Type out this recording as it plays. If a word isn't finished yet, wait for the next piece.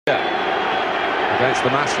against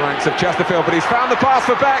the mass ranks of Chesterfield, but he's found the pass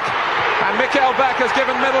for Beck, and Mikael Beck has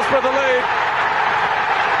given Middlesbrough the lead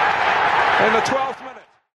in the 12th minute.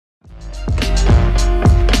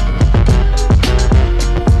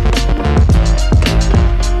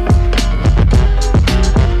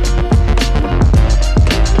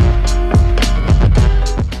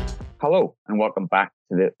 Hello and welcome back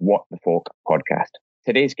to the What the Folk podcast.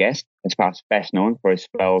 Today's guest is perhaps best known for his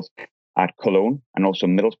spells at Cologne and also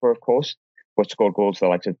Middlesbrough, of course, but scored goals for the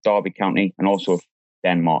likes of Derby County and also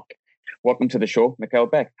Denmark. Welcome to the show, Mikael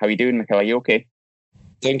Beck. How are you doing, Mikael? Are you okay?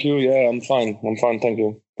 Thank you. Yeah, I'm fine. Thank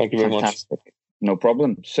you. Thank you very Fantastic. Much. No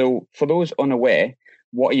problem. So for those unaware,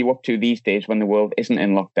 what are you up to these days when the world isn't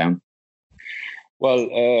in lockdown?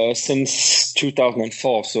 Well, since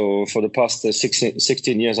 2004, so for the past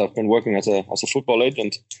 16 years, I've been working as a football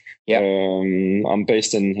agent. Yeah. I'm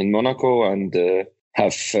based in Monaco and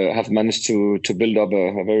have managed to build up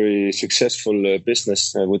a very successful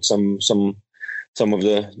business with some of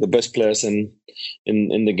the best players in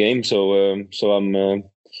the game. So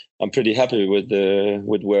I'm pretty happy with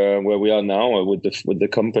where we are now with the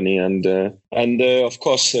company and of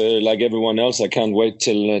course like everyone else, I can't wait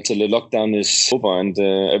till the lockdown is over and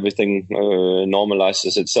everything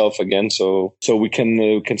normalizes itself again, so we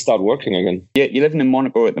can start working again. Yeah, you're living in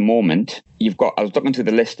Monaco at the moment. I was looking through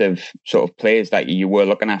the list of sort of players that you were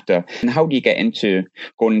looking after. And how do you get into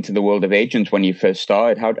going into the world of agents when you first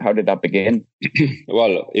started? How did that begin?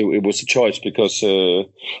 Well, it was a choice because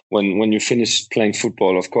when you finish playing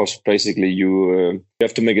football, of course, basically you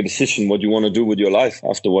have to make a decision what you want to do with your life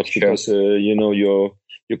afterwards. Sure. Because your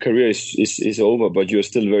career is over, but you're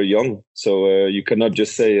still very young. So you cannot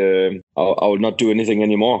just say, I will not do anything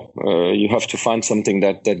anymore. You have to find something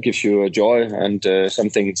that gives you a joy and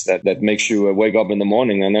something that makes you wake up in the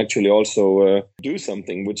morning and actually also do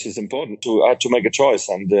something, which is important. I had to make a choice,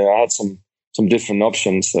 and I had some different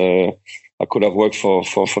options. I could have worked for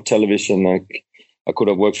television. I could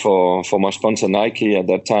have worked for my sponsor Nike at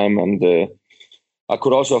that time, and I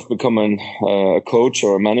could also have become a coach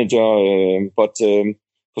or a manager. But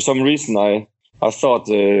for some reason, I thought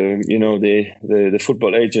the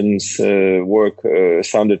football agents' work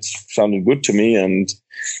sounded good to me, and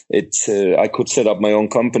I could set up my own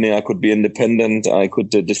company. I could be independent. I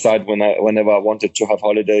could decide whenever I wanted to have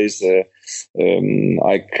holidays. I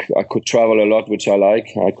could travel a lot, which I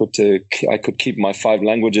like. I could keep my 5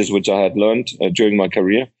 languages, which I had learned during my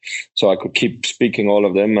career, so I could keep speaking all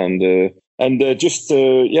of them and just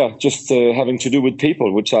having to do with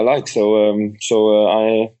people, which I like. So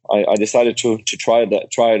I decided to try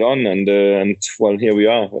it on, and well, here we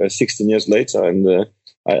are, 16 years later, and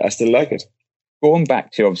I still like it. Going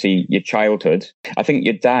back to obviously your childhood, I think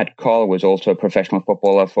your dad Carl was also a professional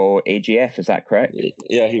footballer for AGF. Is that correct?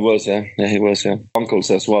 Yeah, he was. Yeah, he was. Yeah, uncles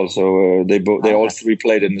as well. So they all 3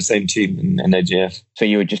 played in the same team in AGF. So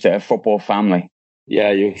you were just a football family. Yeah,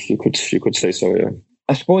 you could say so. Yeah.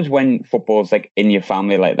 I suppose when football's like in your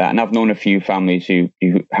family like that, and I've known a few families who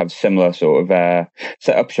have similar sort of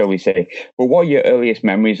setup, shall we say. But what are your earliest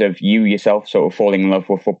memories of you yourself sort of falling in love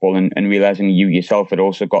with football and realizing you yourself had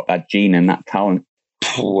also got that gene and that talent?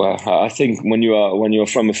 Well, I think when you're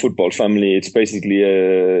from a football family, it's basically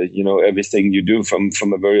everything you do from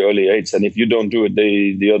a very early age, and if you don't do it,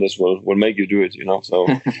 the others will make you do it. So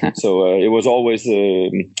so it was always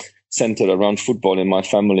centered around football in my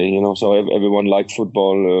family, so everyone liked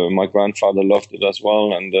football. My grandfather loved it as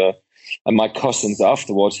well, and my cousins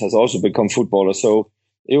afterwards has also become footballers. So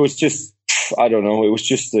it was just, I don't know, it was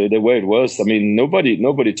just the way it was. I mean, nobody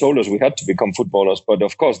told us we had to become footballers, but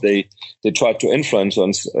of course they tried to influence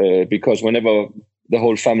us because whenever the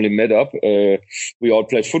whole family met up, we all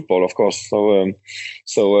played football, of course. So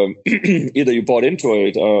either you bought into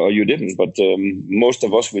it or you didn't. But most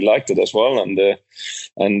of us, we liked it as well, and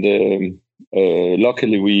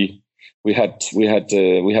luckily we had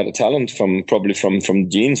a talent from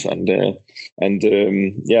genes,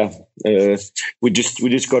 we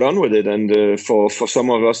just got on with it, and for some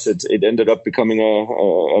of us it ended up becoming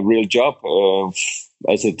a real job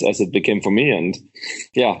as it became for me, and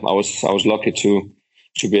yeah, I was lucky to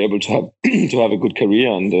be able to have a good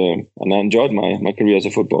career, and I enjoyed my career as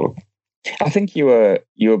a footballer. I think you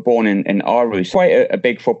were born in Aarhus, quite a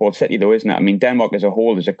big football city, though, isn't it? I mean, Denmark as a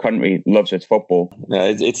whole, as a country, loves its football.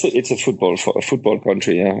 Yeah, it's a football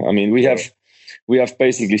country. Yeah, I mean, we have we have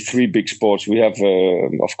basically three big sports. We have,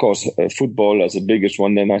 of course, football as the biggest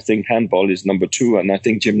one. Then I think handball is number 2, and I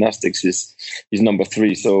think gymnastics is number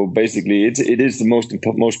 3. So basically, it is the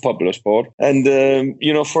most popular sport. And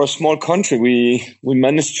for a small country, we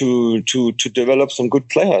managed to develop some good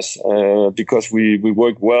players because we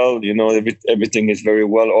work well. Everything is very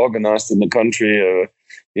well organized in the country.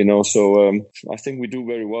 So I think we do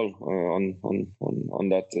very well on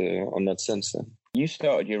that sense. You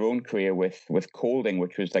started your own career with Kolding,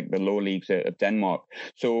 which was like the low leagues of Denmark.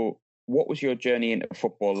 So what was your journey into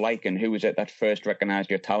football like, and who was it that first recognized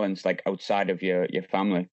your talents, like outside of your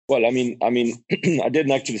family? Well, I mean, I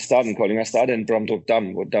didn't actually start in Kolding. I started in Bramdrup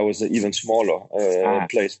Dam, but that was an even smaller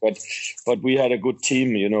place. But we had a good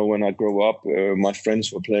team. When I grew up, my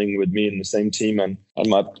friends were playing with me in the same team, and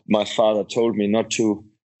my father told me not to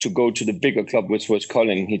go to the bigger club, which was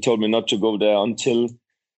Kolding. He told me not to go there until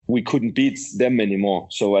we couldn't beat them anymore.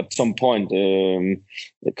 So at some point,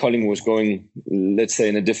 Kolding was going, let's say,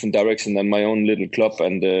 in a different direction than my own little club,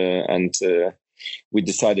 and I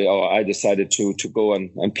decided to go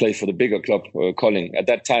and play for the bigger club, Kolding. At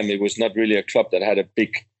that time, it was not really a club that had a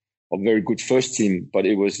very good first team, but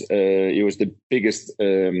it was the biggest.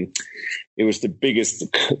 It was the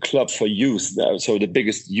biggest club for youth, so the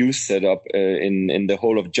biggest youth setup in the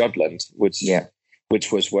whole of Jutland, which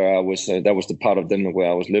was where I was. That was the part of Denmark where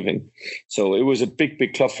I was living. So it was a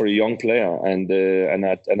big club for a young player, and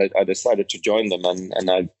I decided to join them, and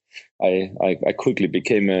I quickly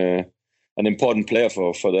became an important player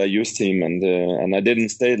for their youth team, and I didn't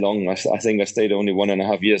stay long. I think I stayed only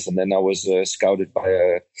 1.5 years, and then I was scouted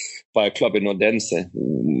by a club in Odense,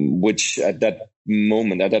 which at that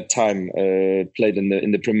time played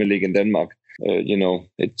in the Premier League in Denmark.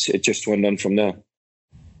 It just went on from there.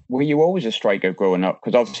 Were you always a striker growing up?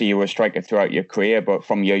 Because obviously you were a striker throughout your career, but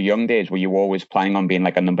from your young days, were you always planning on being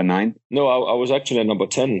like a number 9? No, I was actually a number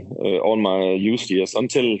 10 all my youth years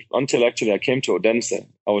until actually I came to Odense.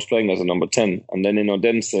 I was playing as a number 10, and then in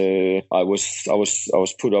Odense I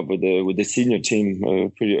was put up with the senior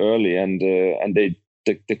team pretty early, and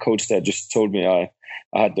the coach there just told me I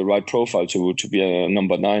had the right profile to be a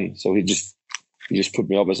number 9. So he just put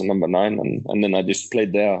me up as a number 9, and then I just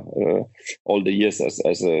played there all the years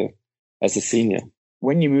as a senior.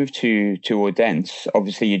 When you moved to Odense,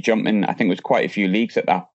 obviously you jumped in, I think it was quite a few leagues at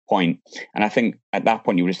that point. And I think at that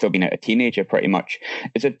point you would have still been a teenager pretty much.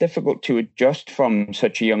 Is it difficult to adjust from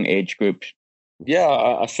such a young age group? Yeah,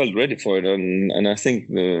 I felt ready for it. And I think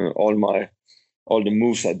all the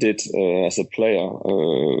moves I did as a player,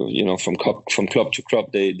 from club to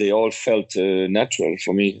club, they all felt natural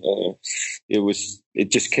for me. They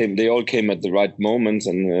all came at the right moments,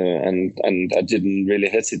 and I didn't really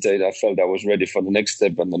hesitate. I felt I was ready for the next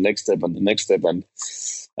step and the next step and the next step,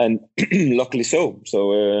 and luckily so.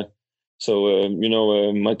 So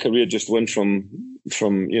my career just went from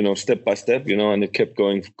step by step, and it kept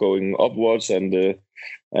going upwards, and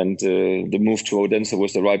the move to Odense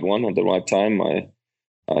was the right one at the right time.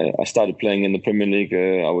 I started playing in the Premier League.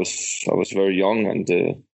 I was very young,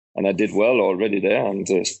 and I did well already there,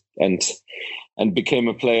 and became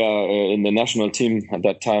a player in the national team at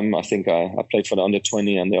that time. I think I played for the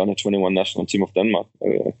under-20 and the under-21 national team of Denmark.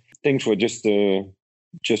 Things were just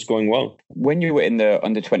going well. When you were in the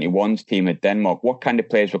under-21s team at Denmark, what kind of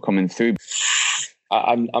players were coming through?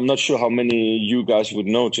 I'm not sure how many you guys would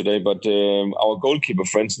know today, but our goalkeeper,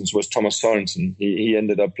 for instance, was Thomas Sørensen. He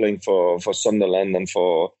ended up playing for Sunderland and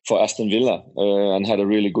for Aston Villa, and had a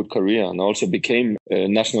really good career, and also became a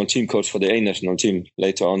national team coach for the A national team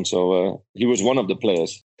later on. So he was one of the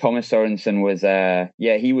players. Thomas Sørensen was,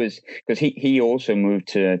 he was, because he also moved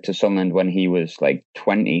to Sunderland when he was like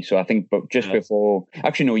 20. So I think, but before,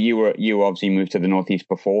 actually no, you obviously moved to the Northeast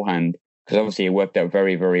beforehand, because obviously it worked out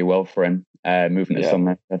very, very well for him. Moving to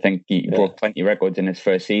Sunderland. I think he broke plenty of records in his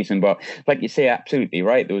first season. But like you say, absolutely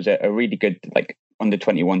right. There was a really good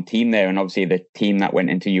under-21 team there, and obviously the team that went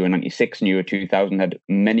into Euro 96 and Euro 2000 had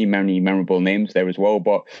many, many memorable names there as well.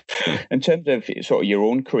 But in terms of sort of your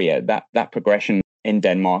own career, that progression in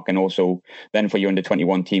Denmark, and also then for your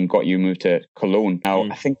under-21 team got you moved to Cologne. Now,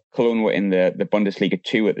 I think Cologne were in the Bundesliga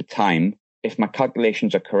 2 at the time. If my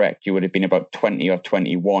calculations are correct, you would have been about 20 or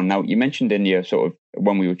 21. Now, you mentioned in your sort of,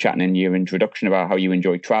 when we were chatting in your introduction about how you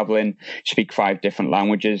enjoy traveling, speak 5 different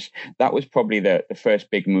languages. That was probably the first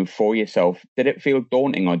big move for yourself. Did it feel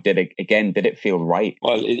daunting, or did it feel right?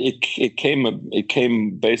 Well, it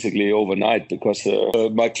came basically overnight, because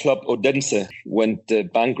my club Odense went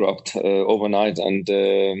bankrupt overnight, and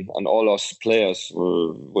all us players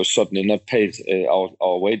were suddenly not paid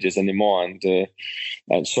our wages anymore,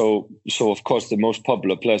 and so of course the most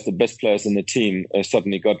popular players, the best players in the team,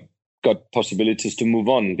 suddenly got got possibilities to move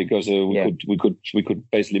on because we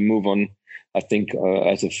could basically move on. I think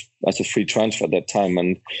as a free transfer at that time,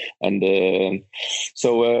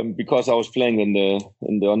 so because I was playing in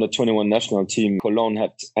the under 21 national team, Cologne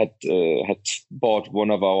had bought one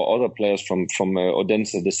of our other players from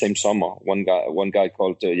Odense the same summer. One guy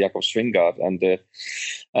called Jakob Svingard,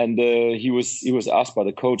 and he was asked by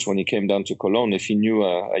the coach when he came down to Cologne if he knew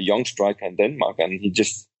a young striker in Denmark, and he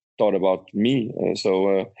just thought about me.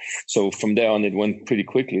 So from there on, it went pretty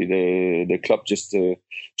quickly. The club just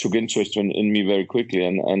took interest in me very quickly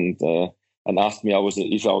and asked me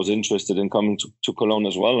if I was interested in coming to Cologne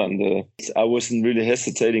as well. And I wasn't really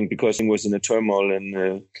hesitating because it was in a turmoil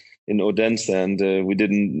in Odense, and we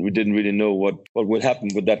didn't really know what would happen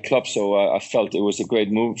with that club. So I felt it was a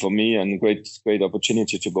great move for me and great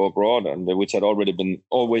opportunity to go abroad, and which had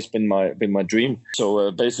always been my dream.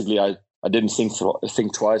 So basically, I didn't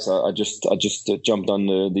think twice. I just jumped on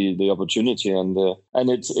the opportunity, and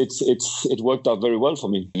it worked out very well for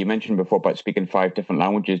me. You mentioned before about speaking 5 different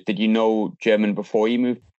languages. Did you know German before you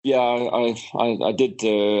moved? Yeah, I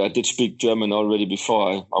did speak German already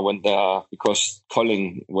before I went there, because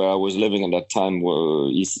Kolding, where I was living at that time,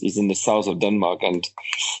 is in the south of Denmark,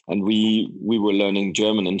 and we were learning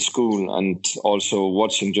German in school and also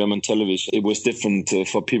watching German television. It was different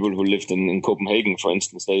for people who lived in Copenhagen, for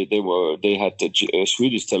instance. They had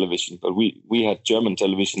Swedish television, but we had German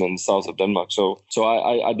television in the south of Denmark. So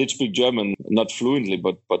I did speak German, not fluently,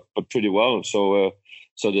 but pretty well.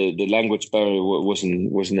 So the language barrier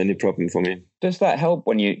wasn't any problem for me. Does that help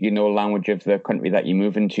when you know language of the country that you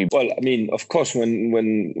move into? Well, I mean, of course, when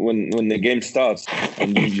the game starts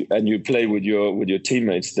and you play with your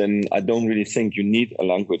teammates, then I don't really think you need a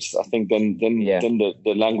language. I think then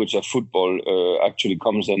the language of football actually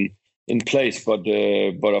comes in place. But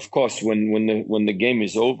of course, when the game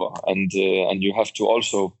is over and you have to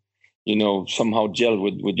also, somehow gel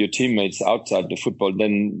with your teammates outside the football,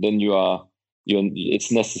 then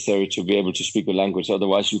it's necessary to be able to speak a language.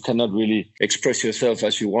 Otherwise, you cannot really express yourself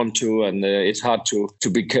as you want to, and it's hard to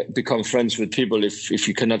become friends with people if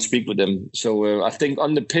you cannot speak with them. So I think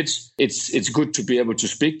on the pitch, it's good to be able to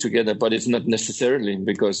speak together, but it's not necessarily,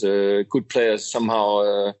 because good players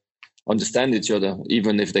somehow understand each other,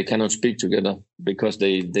 even if they cannot speak together, because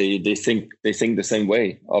they think the same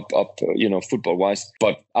way up football wise.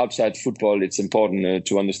 But outside football, it's important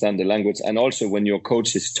to understand the language, and also when your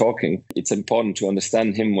coach is talking, it's important to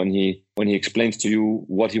understand him when he explains to you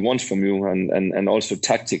what he wants from you, and also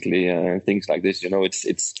tactically things like this.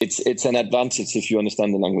 It's an advantage if you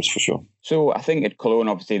understand the language, for sure. So I think at Cologne,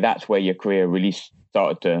 obviously, that's where your career really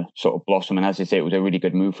started to sort of blossom. And as you say, it was a really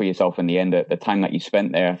good move for yourself in the end. At the time that you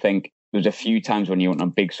spent there, I think there was a few times when you went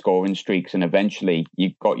on big scoring streaks, and eventually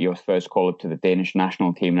you got your first call up to the Danish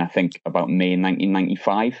national team, and I think about May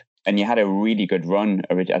 1995. And you had a really good run.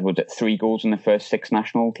 Was it 3 goals in the first 6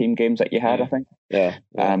 national team games that you had, I think? Yeah.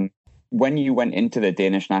 When you went into the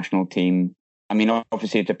Danish national team, I mean,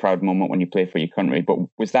 obviously it's a proud moment when you play for your country, but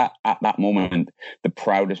was that at that moment the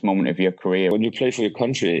proudest moment of your career? When you play for your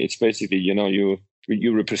country, it's basically,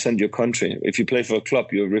 you represent your country. If you play for a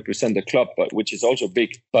club, you represent the club, but which is also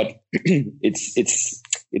big. But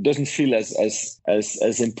it doesn't feel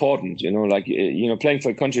as important, playing for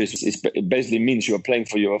a country it basically means you are playing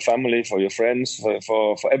for your family, for your friends,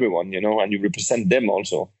 for everyone, and you represent them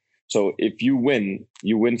also. So if you win,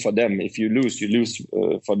 you win for them. If you lose, you lose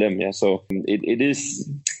for them. Yeah. So it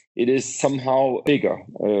is somehow bigger.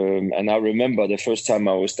 And I remember the first time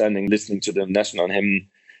I was standing listening to the national hymn,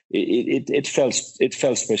 it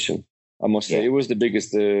felt special. I must say, It was the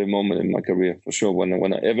biggest moment in my career, for sure.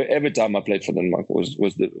 When every time I played for Denmark was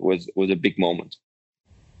a big moment.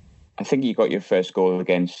 I think you got your first goal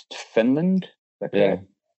against Finland. Yeah.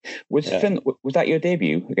 Was that your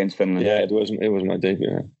debut against Finland? Yeah, it was my debut.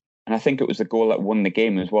 Yeah. And I think it was the goal that won the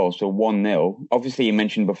game as well. So 1-0. Obviously, you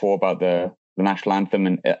mentioned before about the national anthem,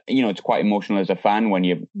 and it's quite emotional as a fan when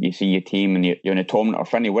you see your team and you're in a tournament or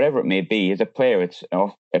friendly, whatever it may be. As a player,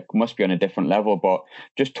 it must be on a different level. But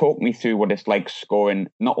just talk me through what it's like scoring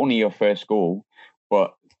not only your first goal,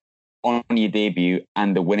 but on your debut,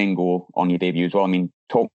 and the winning goal on your debut as well. I mean,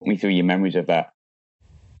 talk me through your memories of that.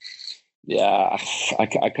 Yeah,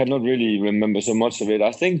 I cannot really remember so much of it.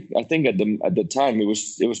 I think at the time it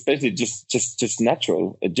was basically just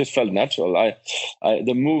natural. It just felt natural.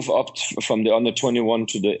 The move up from the under 21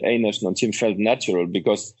 to the A national team felt natural,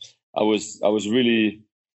 because I was doing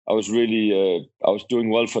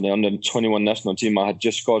well for the under 21 national team. I had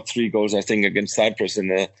just scored 3 goals, I think, against Cyprus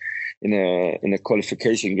in a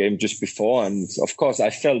qualification game just before, and of course I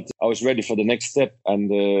felt I was ready for the next step. And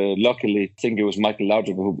luckily, I think it was Michael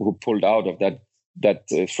Laudrup who pulled out of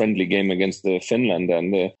friendly game against Finland,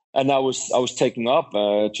 and I was taken up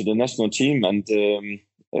to the national team, and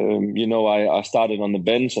I started on the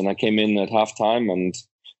bench, and I came in at halftime, and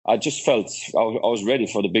I just felt I was ready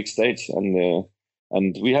for the big stage,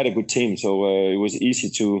 and we had a good team, so it was easy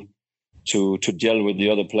to gel with the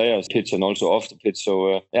other players, pitch and also off the pitch.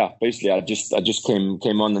 So basically, I just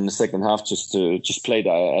came on in the second half, just played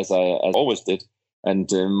as I always did, and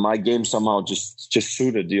my game somehow just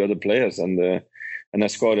suited the other players, and I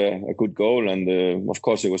scored a good goal, and of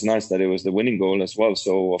course it was nice that it was the winning goal as well.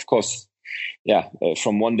 So of course,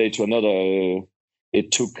 from one day to another,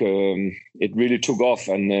 it really took off,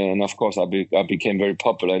 and of course I became very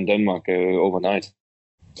popular in Denmark overnight.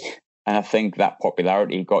 And I think that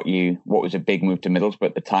popularity got you what was a big move to Middlesbrough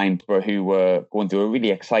at the time, who were going through a really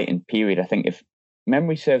exciting period. I think if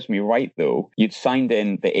memory serves me right, though, you'd signed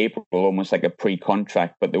in the April almost like a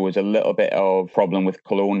pre-contract, but there was a little bit of problem with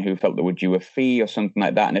Cologne, who felt they were due a fee or something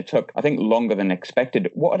like that. And it took, I think, longer than expected.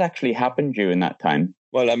 What had actually happened during that time?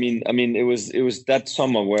 Well, I mean, it was that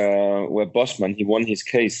summer where Bosman, he won his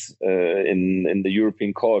case in the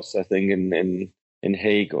European courts, I think in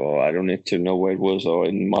Hague, or I don't need to know where it was, or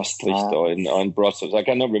in Maastricht, or in Brussels. I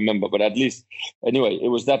cannot remember, but at least, anyway, it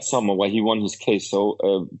was that summer where he won his case. So,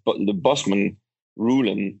 but the Bosman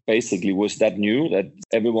ruling basically was that new that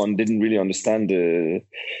everyone didn't really understand the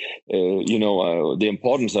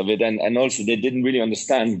importance of it, and also they didn't really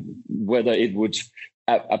understand whether it would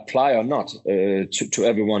apply or not to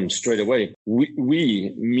everyone straight away.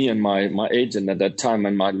 Me and my agent at that time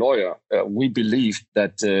and my lawyer, we believed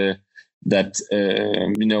that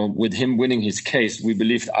with him winning his case, we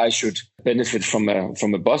believed I should benefit from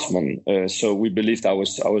a Bosman. So we believed I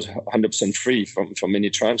was 100% free from any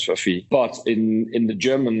transfer fee. But in the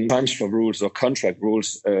German transfer rules or contract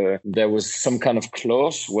rules, there was some kind of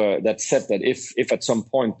clause that said that if at some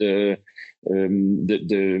point the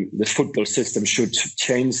football system should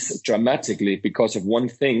change dramatically because of one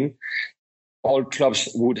thing, all clubs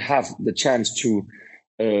would have the chance to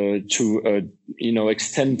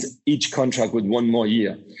extend each contract with one more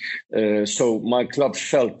year. So my club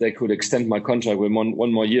felt they could extend my contract with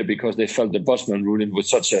one more year because they felt the Bosman ruling was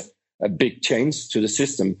such a big change to the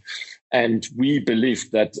system. And we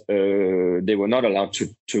believed that they were not allowed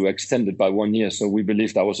to extend it by 1 year. So we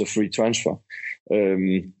believed that was a free transfer.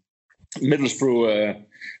 Middlesbrough,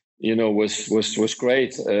 was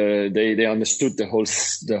great. They understood the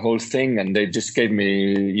whole thing, and they just gave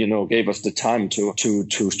us the time to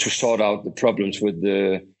sort out the problems with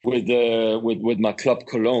my club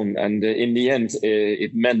Cologne. And in the end,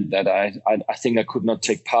 it meant that I think I could not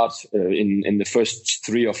take part in the first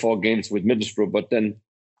 3 or 4 games with Middlesbrough, but then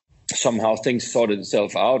somehow things sorted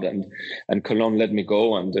itself out, and Cologne let me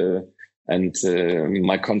go, and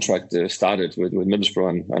my contract started with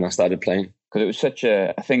Middlesbrough, and I started playing. Because it was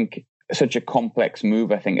such a complex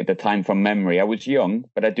move, I think, at the time from memory. I was young,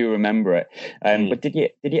 but I do remember it. But did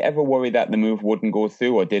you ever worry that the move wouldn't go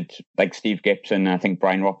through, or did, like Steve Gibson, I think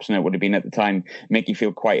Brian Robson it would have been at the time, make you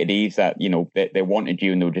feel quite at ease that, they wanted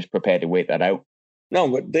you and they were just prepared to wait that out? No,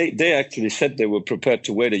 but they actually said they were prepared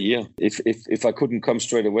to wait a year. If I couldn't come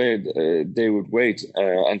straight away, they would wait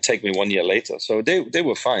and take me 1 year later. So they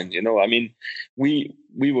were fine. I mean, we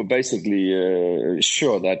were basically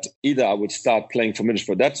sure that either I would start playing for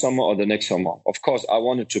Middlesbrough that summer or the next summer. Of course, I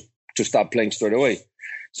wanted to start playing straight away.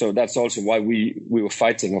 So that's also why we were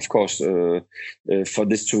fighting, of course, for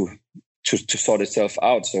this to sort itself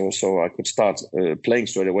out, so I could start playing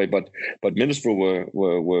straight away. But Middlesbrough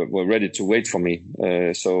were ready to wait for me,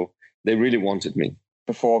 so they really wanted me.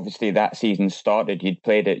 Before obviously that season started, you'd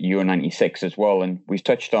played at Euro 96 as well, and we've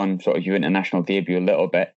touched on sort of your international debut a little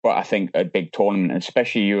bit, but I think a big tournament,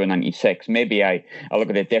 especially Euro 96, maybe I look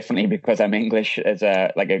at it differently because I'm English, as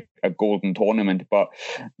a golden tournament, but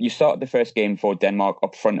you started the first game for Denmark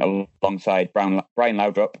up front alongside Brian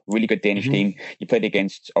Laudrup, really good Danish team. You played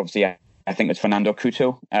against, obviously, I think it's Fernando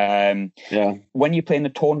Couto. When you play in the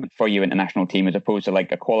tournament for your international team as opposed to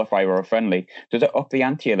like a qualifier or a friendly, does it up the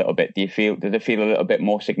ante a little bit? Does it feel a little bit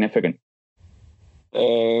more significant?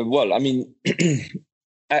 Well, I mean,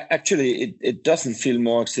 actually, it doesn't feel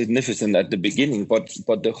more significant at the beginning, but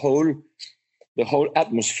the whole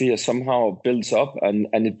atmosphere somehow builds up and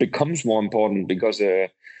it becomes more important because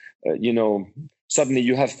suddenly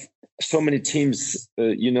you have so many teams,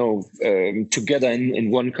 together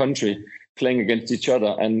in one country playing against each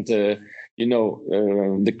other, and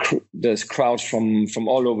there's crowds from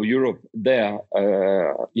all over Europe there,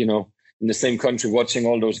 in the same country watching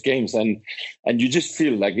all those games, and you just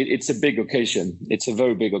feel like it's a big occasion. It's a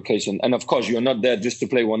very big occasion, and of course you're not there just to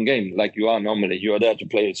play one game like you are normally. You are there to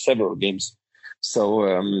play several games.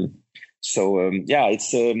 So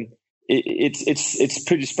It's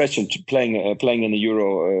pretty special to playing in a Euro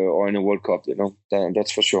or in a World Cup.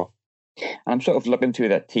 That's for sure. I'm sort of looking through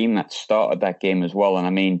that team that started that game as well, and I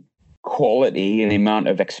mean, quality and the amount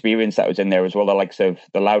of experience that was in there as well. The likes of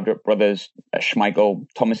the Laudrup brothers, Schmeichel,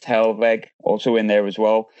 Thomas Helveg also in there as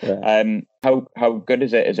well. Yeah. How good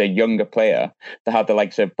is it as a younger player to have the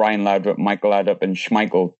likes of Brian Laudrup, Michael Laudrup, and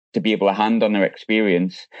Schmeichel to be able to hand on their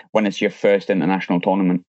experience when it's your first international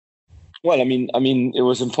tournament? Well, I mean, it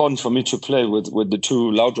was important for me to play with the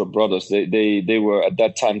two Laudrup brothers. They were at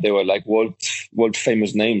that time, they were like world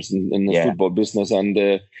famous names in the football business, and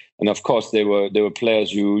of course they were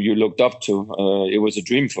players you looked up to. It was a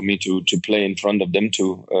dream for me to play in front of them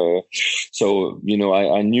too. So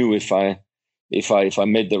I knew if I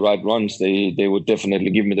made the right runs, they would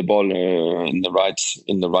definitely give me the ball in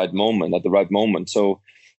the right moment at the right moment. So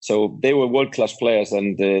they were world class players,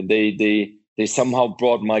 and they somehow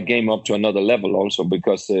brought my game up to another level also,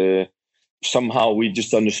 because somehow we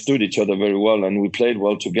just understood each other very well and we played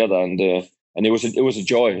well together, and it was a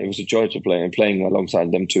joy. It was a joy to play and playing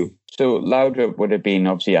alongside them too. So Laudrup would have been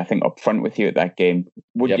obviously, I think, up front with you at that game.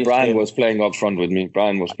 Brian was playing up front with me.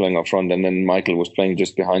 Brian was playing up front, and then Michael was playing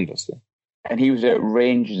just behind us. Yeah. And he was at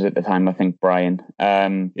Rangers at the time, I think, Brian.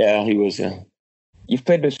 Yeah, he was. Yeah. You've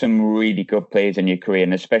played with some really good players in your career,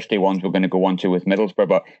 and especially ones we're going to go on to with Middlesbrough.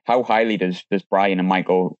 But how highly does Brian and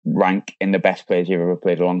Michael rank in the best players you've ever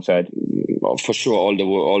played alongside? Well, for sure,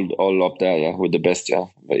 all up there, yeah, with the best, yeah.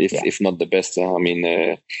 If not the best, yeah. I mean,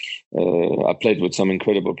 I played with some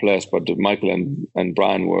incredible players, but Michael and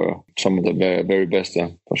Brian were some of the very, very best,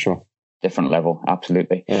 yeah, for sure. Different level,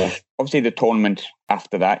 absolutely. Yeah. Obviously, the tournament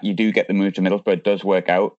after that, you do get the move to Middlesbrough. It does work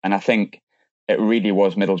out, and I think it really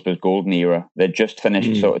was Middlesbrough's golden era. They just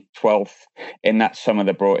finished sort of 12th. In that summer,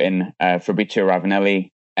 they brought in Fabrizio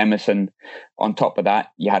Ravanelli, Emerson. On top of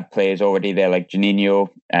that, you had players already there like Juninho,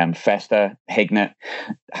 Festa, Hignett.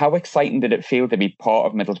 How exciting did it feel to be part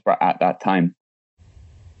of Middlesbrough at that time?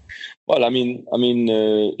 Well, I mean,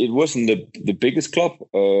 it wasn't the biggest club.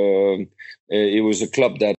 It was a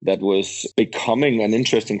club that was becoming an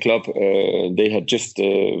interesting club. They had just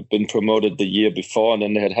been promoted the year before, and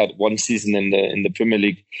then they had one season in the Premier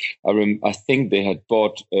League. I think they had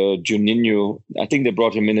bought Juninho. I think they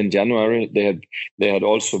brought him in January. They had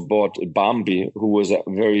also bought Barmby, who was a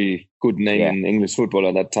very good name in English football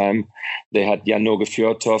at that time. They had Jan Åge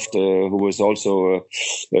Fjørtoft, who was also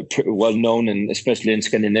well known, and especially in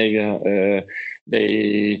Scandinavia.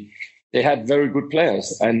 They had very good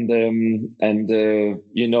players, and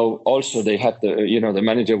also they had the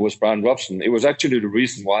manager was Brian Robson. It was actually the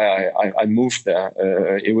reason why I moved there.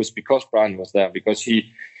 It was because Brian was there, because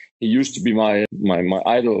he used to be my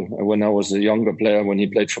idol when I was a younger player. When he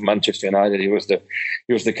played for Manchester United, he was the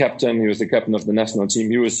captain. He was the captain of the national team.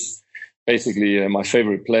 He was basically my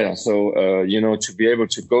favorite player. So to be able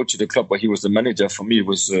to go to the club where he was the manager, for me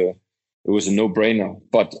was a no-brainer.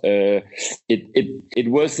 But it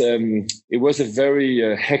was a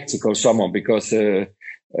very hectic summer, because I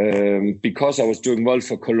was doing well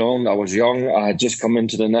for Cologne. I was young. I had just come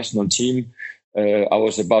into the national team. I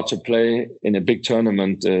was about to play in a big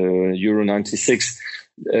tournament, Euro 96.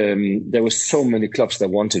 There were so many clubs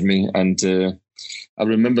that wanted me, and I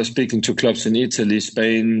remember speaking to clubs in Italy,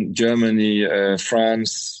 Spain, Germany,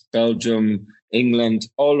 France, Belgium, England,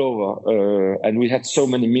 all over. And we had so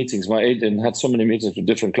many meetings. My agent had so many meetings with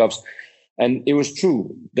different clubs. And it was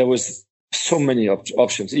true. There was so many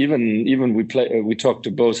options. Even we talked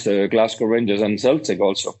to both Glasgow Rangers and Celtic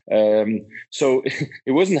also. So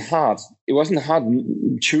it wasn't hard. It wasn't hard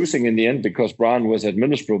choosing in the end, because Brian was at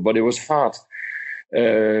Middlesbrough, but it was hard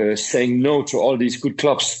saying no to all these good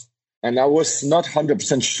clubs. And I was not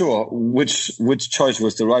 100% sure which choice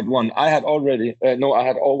was the right one. I had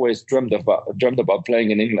always dreamt about playing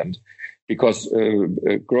in England, because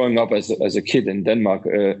growing up as a kid in Denmark,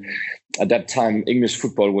 at that time, English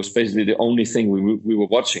football was basically the only thing we were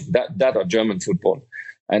watching. That or German football,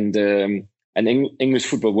 and English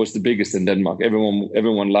football was the biggest in Denmark.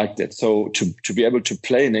 Everyone liked it. So to be able to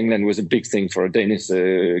play in England was a big thing for a Danish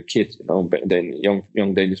kid,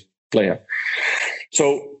 young Danish player.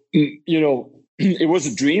 So it was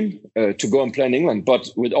a dream to go and play in England, but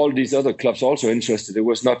with all these other clubs also interested, it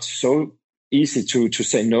was not so easy to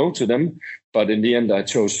say no to them. But in the end, I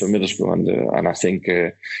chose Middlesbrough, and I think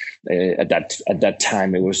at that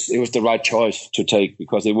time it was the right choice to take,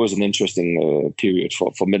 because it was an interesting period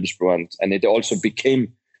for Middlesbrough, and it also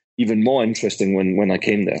became even more interesting when I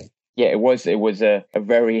came there. Yeah, it was a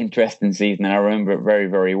very interesting season, and I remember it very,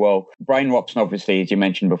 very well. Brian Robson, obviously, as you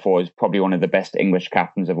mentioned before, is probably one of the best English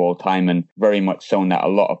captains of all time, and very much someone that a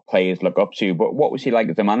lot of players look up to. But what was he like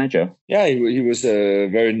as a manager? Yeah, he was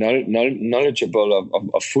very knowledgeable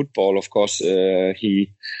of football. Of course, he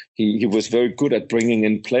was very good at bringing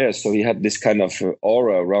in players, so he had this kind of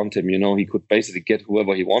aura around him. He could basically get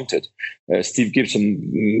whoever he wanted. Steve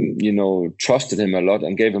Gibson, trusted him a lot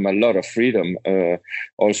and gave him a lot of freedom,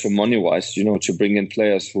 also money-wise, to bring in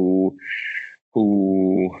players who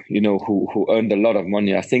earned a lot of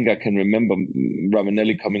money. I think I can remember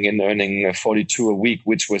Ravanelli coming in earning 42 a week,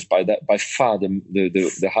 which was by far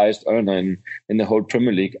the highest earner in the whole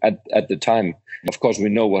Premier League at the time. Of course, we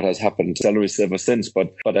know what has happened, salaries ever since.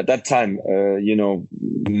 But at that time,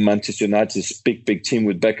 Manchester United's big team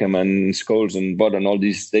with Beckham and Scholes and Butt and all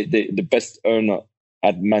these, the best earner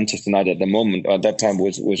at Manchester United at the moment, at that time,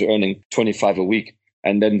 was earning 25 a week.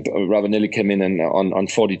 And then Ravanelli came in and on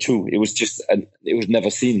 42. It was just, it was never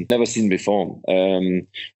seen before.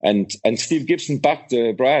 And Steve Gibson backed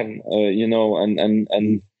Brian,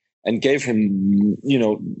 and gave him,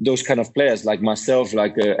 those kind of players like myself,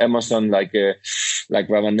 like Emerson, like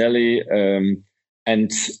Ravanelli,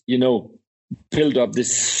 and build up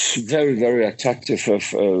this very, very attractive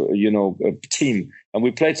team. And we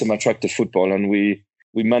played some attractive football, and we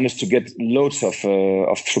managed to get loads of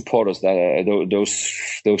supporters that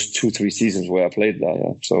those 2-3 seasons where I played there.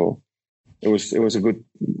 Yeah. So it was a good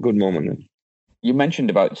moment. You mentioned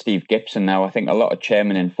about Steve Gibson. Now I think a lot of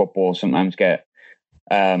chairmen in football sometimes get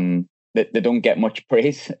they don't get much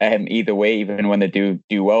praise either way, even when they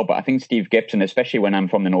do well. But I think Steve Gibson, especially when I'm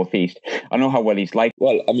from the Northeast, I know how well he's liked.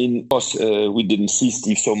 Well, I mean, of course, we didn't see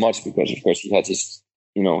Steve so much because, of course, he had his.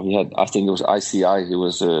 He had, I think it was ICI. He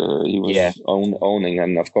was owning,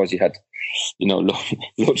 and of course he had,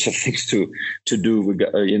 loads of things to do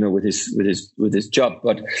with his job.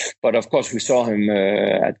 But of course we saw him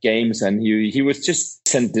at games, and he was just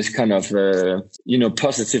sent this kind of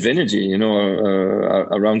positive energy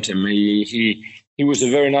around him. He was a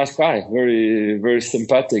very nice guy, very very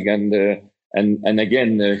sympathetic, and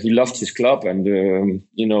again he loved his club, and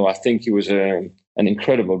I think he was an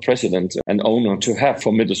incredible president and owner to have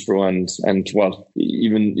for Middlesbrough, and well,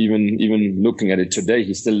 even looking at it today,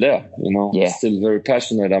 he's still there. He's still very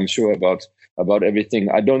passionate, I'm sure, about everything.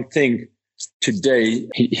 I don't think today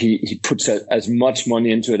he puts as much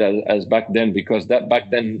money into it as back then, because that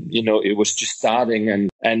back then it was just starting,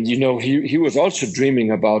 and he was also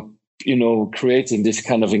dreaming about creating this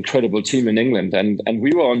kind of incredible team in England, and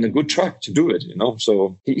we were on a good track to do it,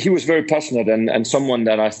 So he was very passionate, and someone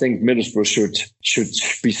that I think Middlesbrough should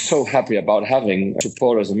be so happy about having.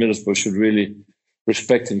 Supporters of Middlesbrough should really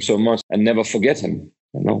respect him so much and never forget him,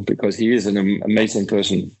 because he is an amazing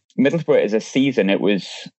person. Middlesbrough as a season,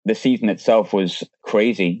 the season itself was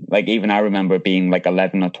crazy. Like, even I remember being like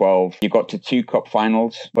 11 or 12. You got to 2 cup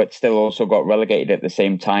finals, but still also got relegated at the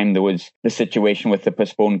same time. There was the situation with the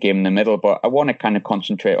postponed game in the middle, but I want to kind of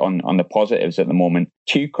concentrate on the positives at the moment.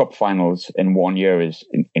 2 cup finals in 1 year is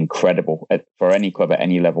incredible for any club at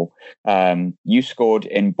any level. You scored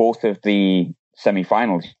in both of the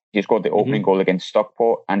semi-finals. You scored the opening goal against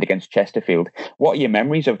Stockport and against Chesterfield. What are your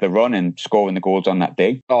memories of the run and scoring the goals on that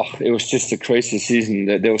day? Oh, it was just a crazy season.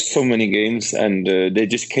 There were so many games, and they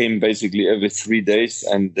just came basically every 3 days,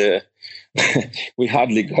 and we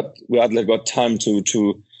hardly got time to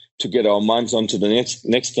get our minds onto the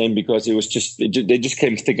next game, because it was they just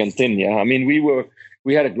came thick and thin. Yeah, I mean,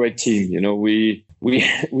 we had a great team.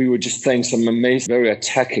 We were just playing some amazing, very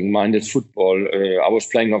attacking-minded football. I was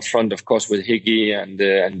playing up front, of course, with Higgy and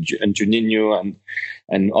Juninho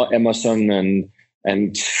and Emerson,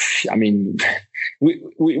 and I mean,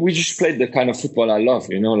 we just played the kind of football I love.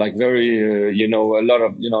 Like very, a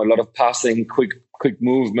lot of passing, quick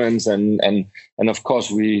movements, and of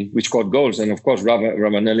course we scored goals, and of course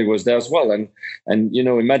Ravanelli was there as well, and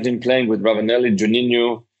imagine playing with Ravanelli,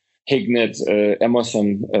 Juninho, Hignett,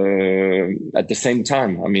 Emerson at the same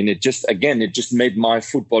time. I mean, it just made my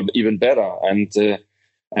football even better, and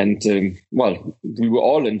well, we were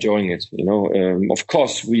all enjoying it. Of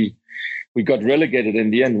course, we got relegated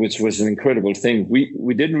in the end, which was an incredible thing.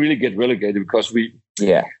 We didn't really get relegated because we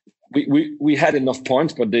had enough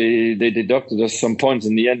points, but they deducted us some points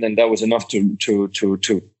in the end, and that was enough to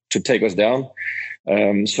take us down.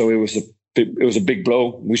 So it was a big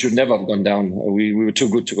blow. We should never have gone down. We were too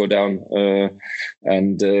good to go down,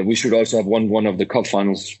 and we should also have won one of the cup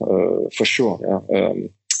finals for sure. Yeah.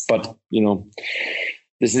 But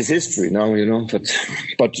this is history now.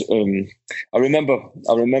 But I remember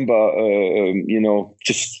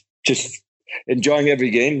just enjoying every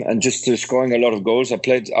game and just scoring a lot of goals.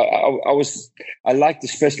 I liked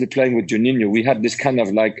especially playing with Juninho. We had this kind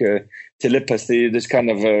of like telepathy, this kind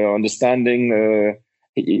of understanding.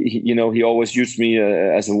 He always used me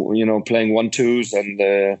as playing 1-2s,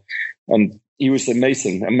 and he was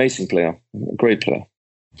amazing player, a great player.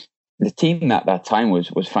 The team at that time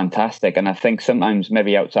was fantastic, and I think sometimes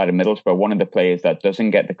maybe outside of Middlesbrough, one of the players that doesn't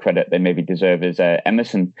get the credit they maybe deserve is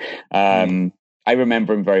Emerson. I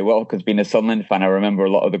remember him very well because being a Sunderland fan, I remember a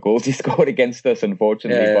lot of the goals he scored against us,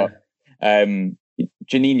 unfortunately. Yeah. But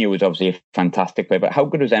Juninho was obviously a fantastic player, but how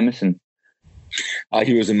good was Emerson?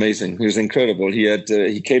 He was amazing. He was incredible.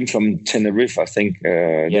 He came from Tenerife, I think.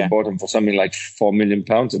 They bought him for something like £4 million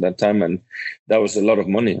at that time, and that was a lot of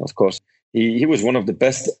money, of course. He was one of the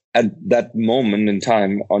best at that moment in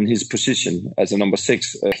time on his position as a number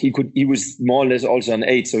 6. He was more or less also an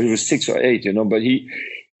 8, so he was 6 or 8, but he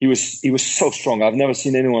was so strong. I've never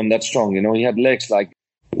seen anyone that strong. He had legs like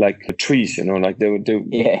trees. Like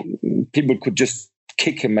people could just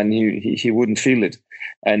kick him and he wouldn't feel it.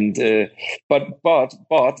 And but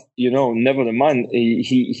never mind.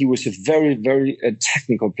 He was a very, very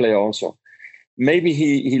technical player also. Maybe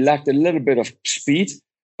he lacked a little bit of speed.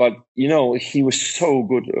 But, he was so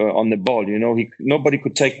good on the ball. Nobody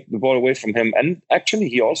could take the ball away from him. And actually,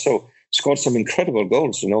 he also scored some incredible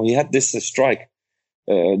goals. He had this strike.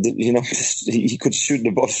 He could shoot the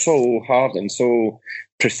ball so hard and so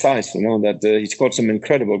precise, that he scored some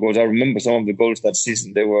incredible goals. I remember some of the goals that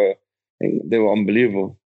season. They were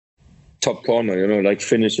unbelievable. Top corner, like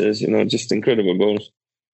finishes, just incredible goals.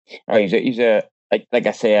 He's a... Like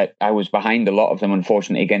I say, I was behind a lot of them,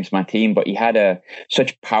 unfortunately, against my team, but he had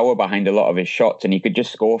such power behind a lot of his shots, and he could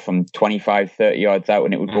just score from 25, 30 yards out,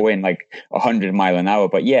 and it would go in like 100 mile an hour.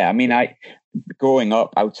 But yeah, I mean, growing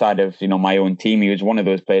up outside of, my own team, he was one of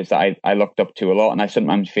those players that I looked up to a lot, and I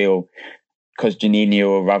sometimes feel, because Juninho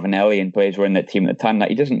or Ravanelli and players were in that team at the time, that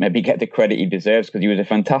he doesn't maybe get the credit he deserves, because he was a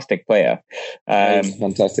fantastic player. He was a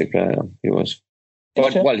fantastic player, he was.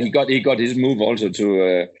 But he got his move also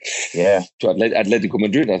to Atletico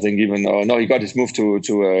Madrid, I think. He got his move to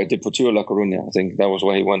Deportivo La Coruña. I think that was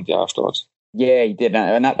where he went afterwards. Yeah, he did,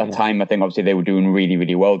 and at that time, I think obviously they were doing really,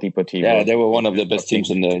 really well. Deportivo. Yeah, they were one of the best teams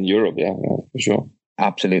in Europe. Yeah, for sure.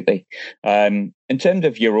 Absolutely. In terms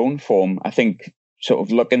of your own form, I think sort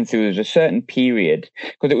of looking through, there's a certain period,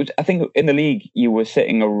 because it was, I think in the league you were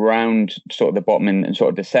sitting around sort of the bottom in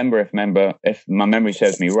sort of December, if my memory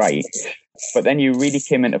serves me right. But then you really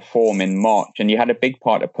came into form in March, and you had a big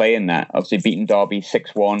part to play in that. Obviously, beating Derby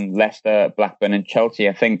 6-1, Leicester, Blackburn, and Chelsea.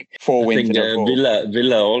 I think 4 wins in a row.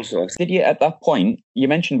 Villa also. Did you at that point? You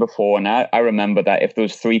mentioned before, and I remember that if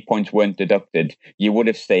those 3 points weren't deducted, you would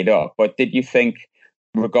have stayed up. But did you think,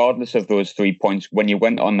 regardless of those 3 points, when you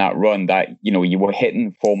went on that run, that you were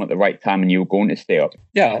hitting form at the right time and you were going to stay up?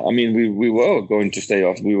 Yeah, I mean, we were going to stay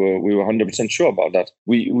up. We were 100% sure about that.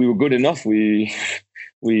 We were good enough. We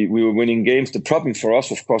were winning games. The problem for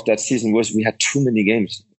us, of course, that season was we had too many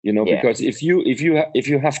games. Because if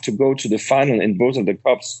you have to go to the final in both of the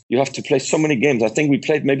cups, you have to play so many games. I think we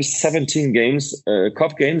played maybe 17 games,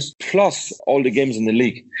 cup games, plus all the games in the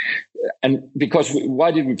league. And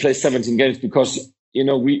why did we play 17 games? Because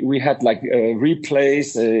we had like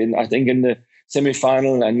replays. I think in the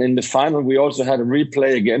semi-final, and in the final we also had a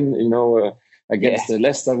replay again. Against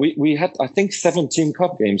Leicester, we had I think 17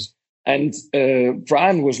 cup games. And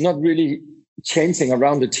Brian was not really changing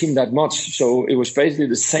around the team that much. So it was basically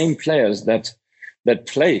the same players that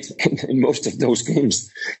played in most of those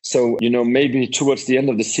games. So, maybe towards the end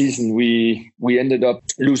of the season, we ended up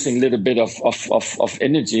losing a little bit of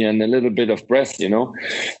energy and a little bit of breath,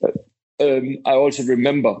 I also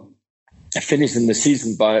remember finishing the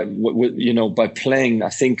season by playing, I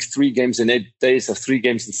think, 3 games in 8 days or 3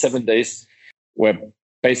 games in 7 days, where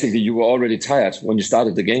basically you were already tired when you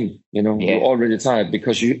started the game. You were already tired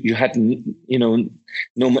because you had no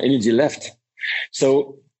more energy left.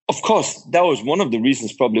 So of course that was one of the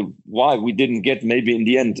reasons probably why we didn't get maybe in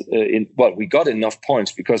the end we got enough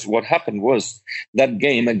points, because what happened was that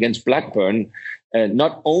game against Blackburn,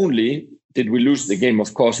 not only did we lose the game,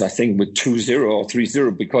 of course, I think with 2-0 or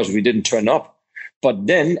 3-0 because we didn't turn up, but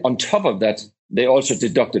then on top of that they also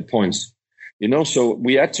deducted points. So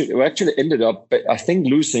we actually ended up, I think,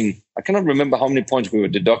 losing. I cannot remember how many points we were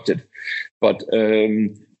deducted, but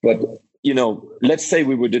let's say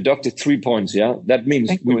we were deducted 3 points. Yeah, that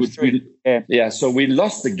means we would. So we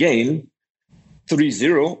lost the game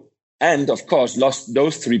 3-0, and of course lost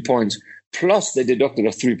those 3 points. Plus they deducted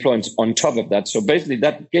us 3 points on top of that. So basically,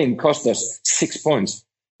 that game cost us 6 points.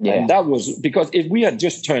 Yeah, and that was because if we had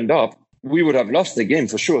just turned up, we would have lost the game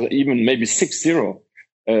for sure, even maybe 6-0.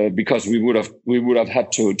 because we would have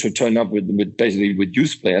had to turn up with basically with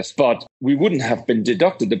youth players, but we wouldn't have been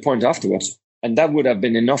deducted the point afterwards, and that would have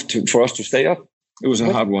been enough for us to stay up. It was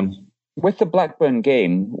a hard one. With the Blackburn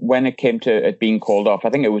game, when it came to it being called off, I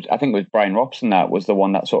think it was Brian Robson that was the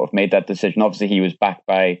one that sort of made that decision. Obviously, he was backed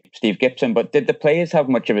by Steve Gibson, but did the players have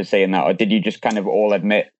much of a say in that, or did you just kind of all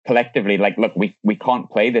admit collectively, like, look, we can't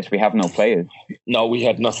play this, we have no players? No, we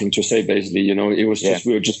had nothing to say. Basically, it was just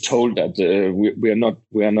we were just told that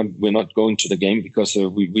we're not going to the game because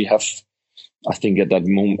we have. I think at that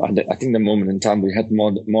moment, the moment in time, we had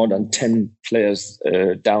more than 10 players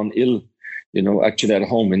down ill. Actually at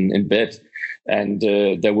home in bed. And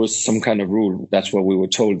there was some kind of rule. That's what we were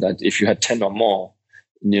told, that if you had 10 or more,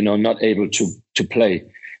 not able to play,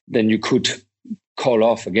 then you could call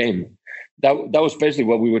off a game. That was basically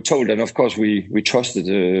what we were told. And of course, we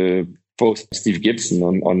trusted both Steve Gibson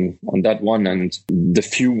on that one. And the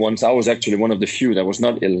few ones, I was actually one of the few that was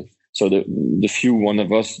not ill. So the few one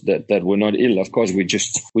of us that were not ill, of course, we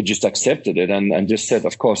just accepted it and just said,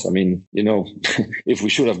 of course, I mean, if we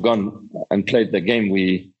should have gone and played the game,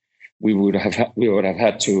 we would have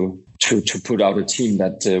had to put out a team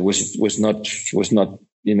that was not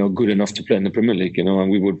good enough to play in the Premier League, and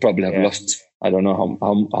we would probably have lost, I don't know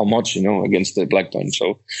how much, against the Blackburn.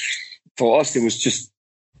 So for us, it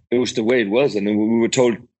was the way it was, and we were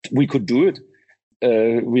told we could do it.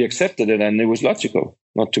 We accepted it, and it was logical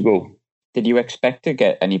not to go. Did you expect to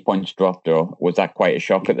get any points dropped, or was that quite a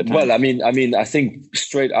shock at the time? Well, I mean, I think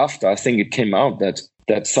straight after, I think it came out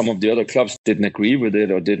that some of the other clubs didn't agree with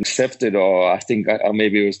it or didn't accept it, or I think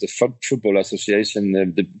maybe it was the Football Association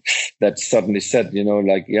that suddenly said,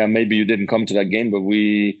 maybe you didn't come to that game, but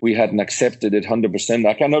we hadn't accepted it 100%.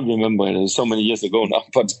 I cannot remember; it was so many years ago now.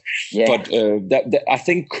 But that I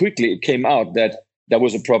think quickly it came out that there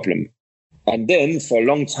was a problem. And then for a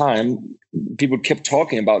long time, people kept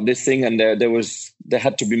talking about this thing, and there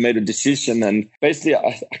had to be made a decision. And basically,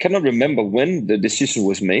 I cannot remember when the decision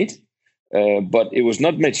was made, but it was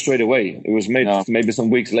not made straight away. It was made maybe some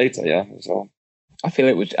weeks later. Yeah. So I feel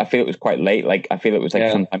it was quite late. Like I feel it was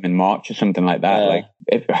like sometime in March or something like that.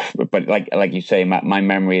 But like you say, my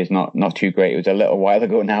memory is not too great. It was a little while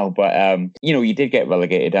ago now, but you did get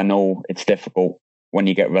relegated. I know it's difficult when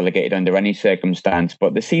you get relegated under any circumstance.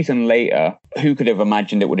 But the season later, who could have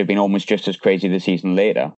imagined it would have been almost just as crazy the season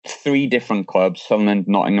later? 3 different clubs, Sunderland,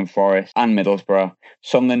 Nottingham Forest and Middlesbrough.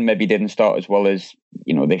 Sunderland maybe didn't start as well as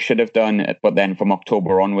they should have done, but then from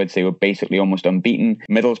October onwards, they were basically almost unbeaten.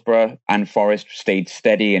 Middlesbrough and Forest stayed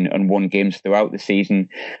steady and won games throughout the season.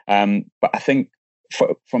 But I think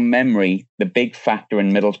from memory, the big factor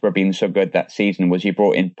in Middlesbrough being so good that season was you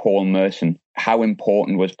brought in Paul Merson. How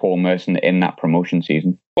important was Paul Merson in that promotion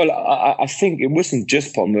season? Well, I think it wasn't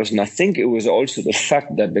just Paul Merson. I think it was also the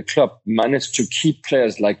fact that the club managed to keep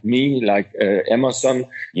players like me, like Emerson,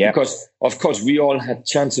 because, of course, we all had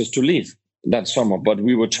chances to leave that summer, but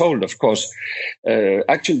we were told, of course, we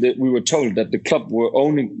were told that the club were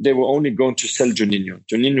only going to sell Juninho.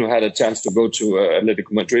 Juninho had a chance to go to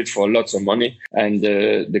Atletico Madrid for lots of money, and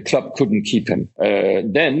the club couldn't keep him.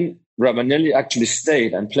 Then Ravanelli actually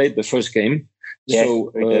stayed and played the first game. Yes,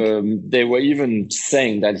 so they were even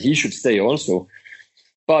saying that he should stay also.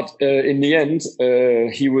 But in the end,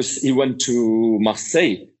 he went to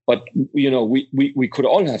Marseille. But, we could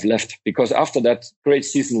all have left, because after that great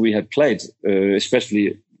season we had played,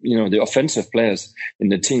 especially, the offensive players in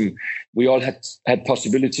the team, we all had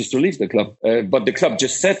possibilities to leave the club. But the club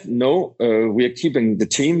just said, no, we are keeping the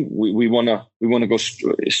team. We want to go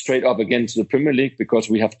straight up again to the Premier League, because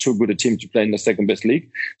we have too good a team to play in the second best league.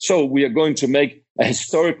 So we are going to make a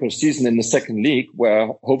historical season in the second league, where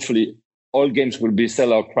hopefully all games will be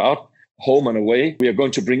sellout crowd, home and away. We are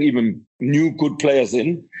going to bring even new good players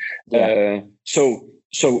in.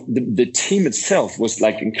 So the team itself was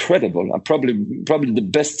like incredible. Probably the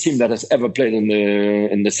best team that has ever played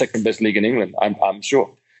in the second best league in England. I'm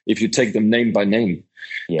sure, if you take them name by name,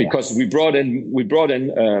 because we brought in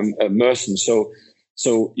Merson. So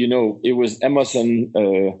it was Emerson,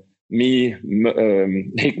 me,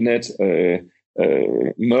 Hignett,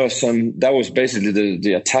 Merson. That was basically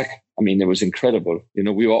the attack. I mean, it was incredible.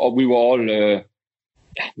 We were all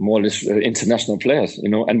more or less international players,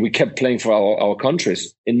 and we kept playing for our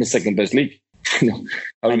countries in the second best league.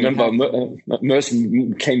 I remember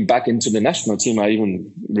Merson came back into the national team. I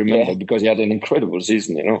even remember because he had an incredible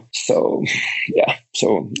season, So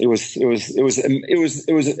so it was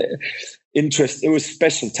interest. It was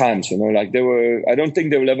special times, Like I don't think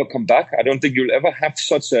they will ever come back. I don't think you'll ever have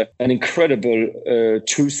such an incredible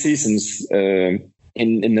 2 seasons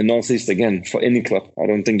in the Northeast again for any club. I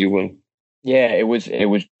don't think you will. Yeah, it was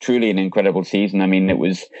truly an incredible season. I mean, it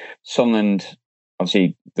was Sunderland.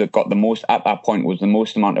 Obviously, they got the most at that point, was the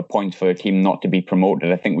most amount of points for a team not to be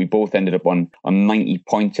promoted. I think we both ended up on 90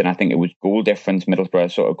 points, and I think it was goal difference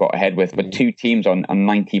Middlesbrough sort of got ahead with. But two teams on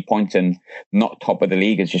 90 points and not top of the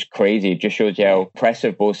league is just crazy. It just shows you how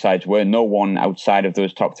impressive both sides were. No one outside of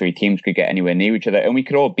those top three teams could get anywhere near each other, and we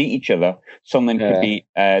could all beat each other. Sunderland could beat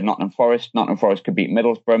Nottingham Forest. Nottingham Forest could beat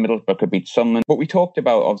Middlesbrough. Middlesbrough could beat Sunderland. But we talked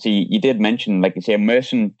about, obviously, you did mention, like you say,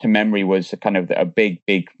 Merson to memory was kind of a big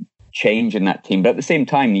change in that team, but at the same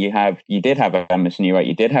time you did have Emerson, you're right,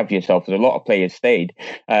 you did have yourself, there's a lot of players stayed,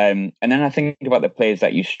 and then I think about the players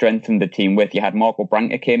that you strengthened the team with. You had Marco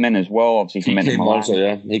Branca came in as well, obviously he came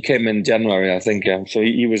also, he came in January, I think, so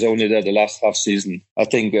he was only there the last half season. I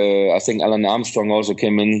think Alan Armstrong also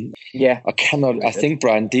came in. I think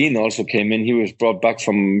Brian Dean also came in. He was brought back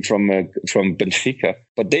from Benfica,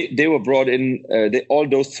 but they were brought in, all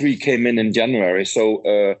those three came in January,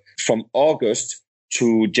 so from August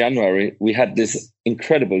to January, we had this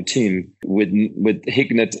incredible team with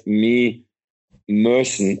Hignett, me,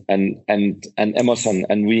 Merson, and Emerson,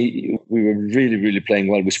 and we were really, really playing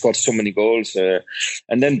well. We scored so many goals,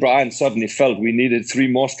 and then Brian suddenly felt we needed three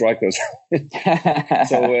more strikers. So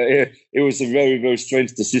it was a very, very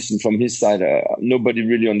strange decision from his side. Nobody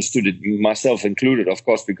really understood it, myself included, of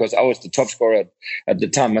course, because I was the top scorer at the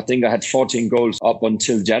time. I think I had 14 goals up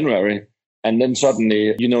until January. And then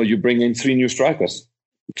suddenly, you bring in three new strikers.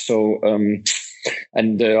 So,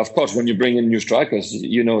 of course, when you bring in new strikers,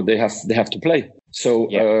 they have to play. So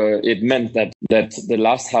it meant that the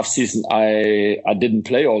last half season I didn't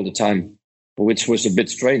play all the time, which was a bit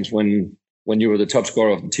strange when you were the top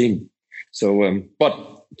scorer of the team. So,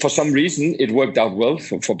 but for some reason it worked out well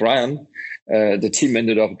for Brian. The team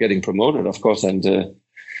ended up getting promoted, of course,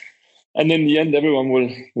 and in the end, everyone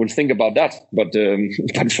will think about that. But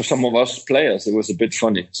for some of us players, it was a bit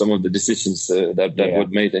funny, some of the decisions that were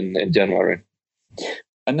made in January.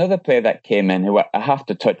 Another player that came in, who I have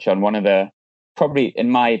to touch on, one of the, probably, in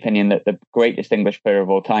my opinion, the greatest English player of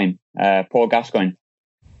all time, Paul Gascoigne,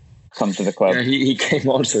 comes to the club. Yeah, he came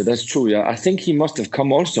also, that's true. Yeah, I think he must have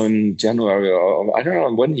come also in January, or I don't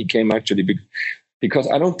know when he came actually,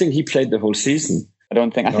 because I don't think he played the whole season. I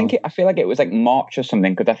don't think. I feel like it was like March or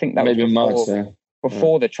something, because I think that maybe was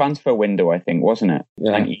before the transfer window, I think, wasn't it?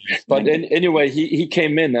 Yeah. But anyway, he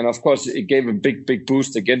came in, and of course, it gave a big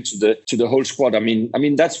boost again to the whole squad. I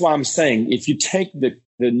mean, that's why I'm saying, if you take the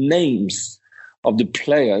names of the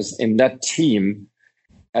players in that team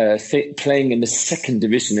playing in the second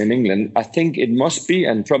division in England, I think it must be,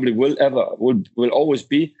 and probably will always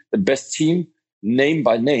be, the best team, name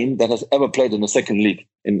by name, that has ever played in the second league.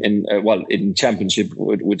 In Championship,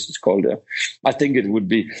 which is called. I think it would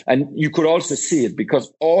be, and you could also see it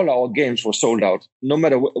because all our games were sold out. No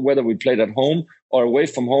matter whether we played at home or away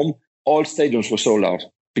from home, all stadiums were sold out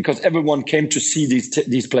because everyone came to see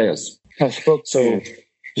these players. I spoke to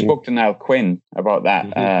Niall Quinn about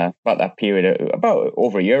that period about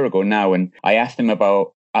over a year ago now, and I asked him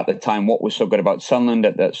about, at the time, what was so good about Sunderland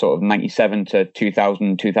at that sort of 97 to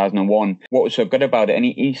 2000, 2001? What was so good about it? And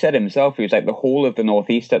he said himself, he was like, the whole of the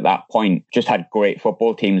Northeast at that point just had great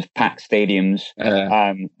football teams, packed stadiums.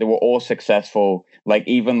 They were all successful. Like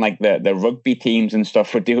even like the rugby teams and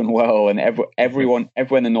stuff were doing well, and everyone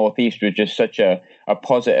in the Northeast was just such a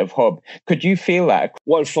positive hub. Could you feel that?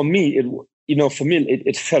 Well, for me,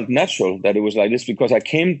 it felt natural that it was like this, because I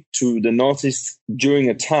came to the Northeast during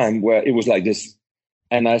a time where it was like this.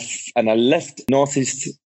 And I left Northeast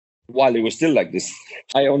while it was still like this.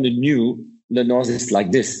 I only knew the Northeast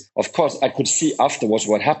like this. Of course, I could see afterwards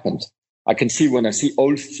what happened. I can see when I see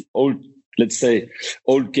old, let's say,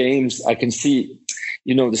 old games, I can see,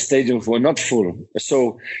 the stadiums were not full.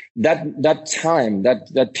 So that time,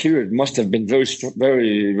 that period must have been very,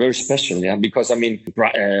 very, very special. Yeah, because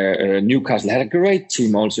Newcastle had a great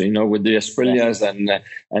team also, with the Asprilias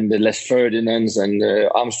and the Les Ferdinands and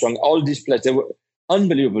Armstrong, all these players. They were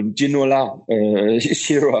unbelievable. Ginola,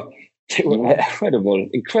 Shearer, they were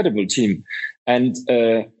incredible team. And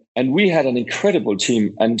we had an incredible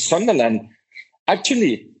team. And Sunderland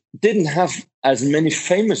actually didn't have as many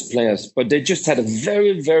famous players, but they just had a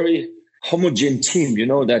very, very homogeneous team,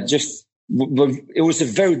 that just, it was a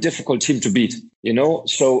very difficult team to beat,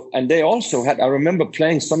 So, and they also had, I remember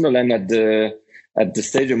playing Sunderland at the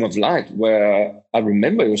Stadium of Light, where I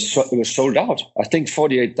remember it was sold out. I think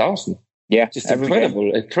 48,000. Yeah, just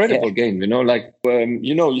incredible game.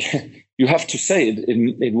 You have to say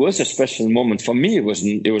it was a special moment for me. It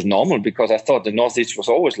was normal because I thought the Northeast was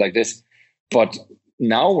always like this. But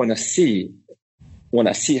now when I see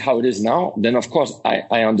how it is now, then of course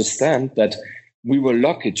I understand that we were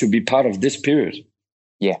lucky to be part of this period.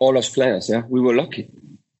 Yeah. All us players, we were lucky.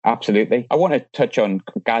 Absolutely. I want to touch on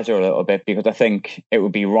Gazza a little bit because I think it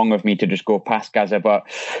would be wrong of me to just go past Gazza, but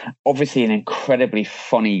obviously an incredibly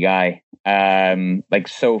funny guy, like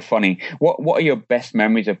so funny. What are your best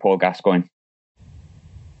memories of Paul Gascoigne?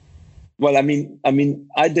 Well, I mean,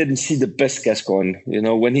 I didn't see the best Gascoigne. You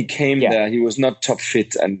know, when he came there, he was not top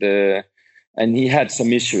fit, and he had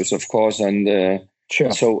some issues, of course. And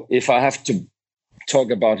sure. So, if I have to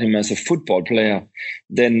talk about him as a football player,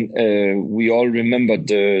 then we all remember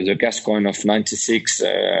the Gascoigne of '96.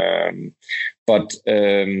 But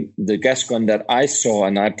the Gascoigne that I saw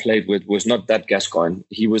and I played with was not that Gascoigne.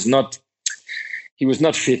 He was not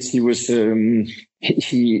fit. He was.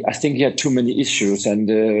 I think he had too many issues, and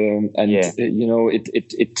you know,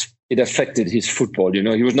 it affected his football. You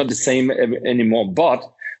know, he was not the same anymore. But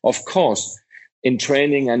of course, in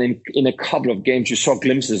training and in a couple of games, you saw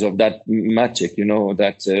glimpses of that magic. You know,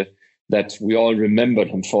 that we all remembered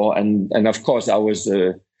him for. And of course, I was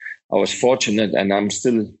fortunate, and I'm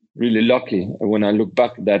still really lucky when I look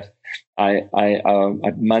back that I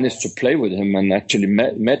managed to play with him and actually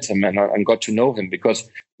met him and got to know him, because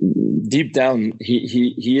deep down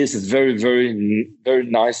he is a very, very, very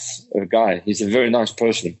nice guy. He's a very nice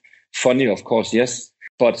person. Funny, of course, yes,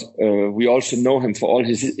 but we also know him for all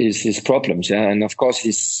his problems. Yeah, and of course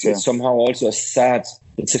he's somehow also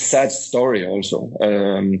it's a sad story also.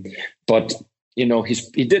 But you know,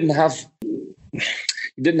 he didn't have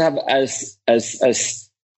as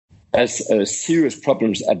serious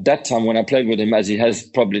problems at that time when I played with him as he has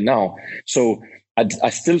probably now. So I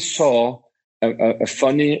still saw a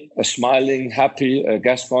funny, a smiling, happy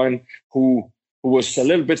Gascoigne who was a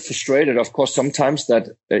little bit frustrated, of course, sometimes that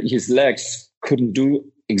his legs couldn't do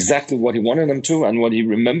exactly what he wanted them to and what he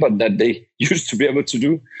remembered that they used to be able to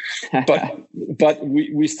do. But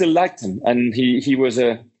we still liked him, and he was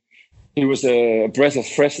a breath of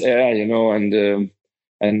fresh air, you know, and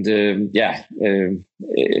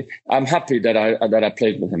I'm happy that I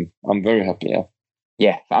played with him. I'm very happy. Yeah.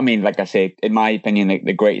 Yeah, I mean, like I say, in my opinion,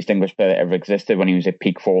 the greatest English player that ever existed when he was at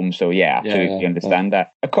peak form. So absolutely understand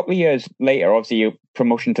that. A couple of years later, obviously, you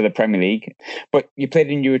promotion to the Premier League, but you played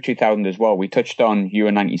in Euro 2000 as well. We touched on Euro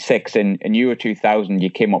 96. In Euro 2000, you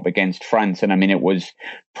came up against France, and I mean, it was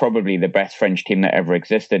probably the best French team that ever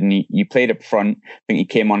existed. And you played up front. I think you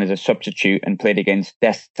came on as a substitute and played against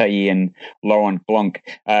Desailly and Laurent Blanc.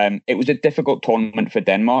 It was a difficult tournament for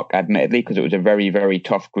Denmark, admittedly, because it was a very, very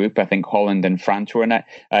tough group. I think Holland and France were in it.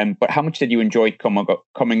 But how much did you enjoy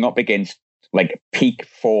coming up against like peak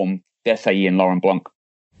form Desailly and Laurent Blanc?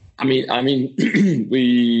 I mean,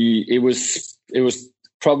 it was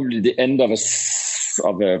probably the end of a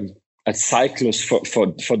cyclus for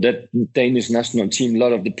that Danish national team. A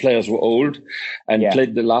lot of the players were old and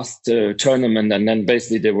played the last tournament, and then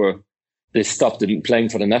basically they stopped playing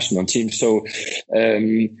for the national team. So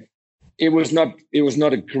it was not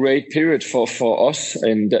a great period for us,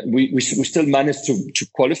 and we still managed to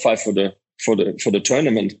qualify for the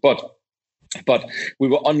tournament, but we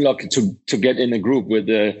were unlucky to get in a group with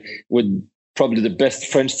probably the best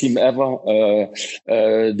French team ever,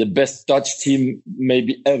 the best Dutch team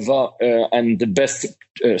maybe ever, and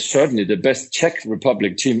certainly the best Czech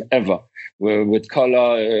Republic team ever, with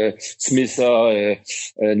Koller, Smisser,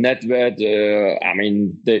 Nedved. I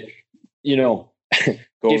mean,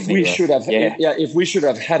 if we should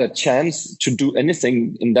have had a chance to do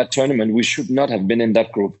anything in that tournament, we should not have been in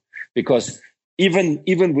that group, because even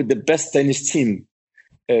with the best Danish team,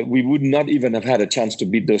 we would not even have had a chance to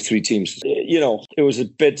beat those three teams. You know, it was a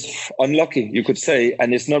bit unlucky, you could say,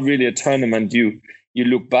 and it's not really a tournament you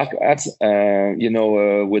look back at,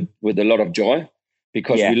 with a lot of joy,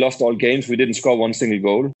 because we lost all games. We didn't score one single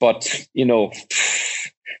goal, but you know,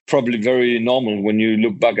 probably very normal when you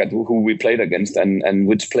look back at who we played against and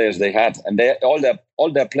which players they had, and all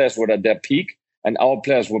their players were at their peak, and our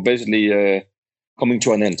players were basically coming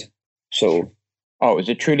to an end. So. Oh, it was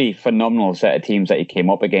a truly phenomenal set of teams that you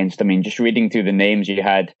came up against. I mean, just reading through the names, you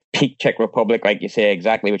had peak Czech Republic, like you say,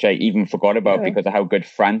 exactly, which I even forgot about because of how good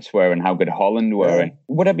France were and how good Holland were. Yeah. And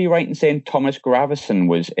would I be right in saying Thomas Gravesen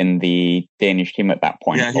was in the Danish team at that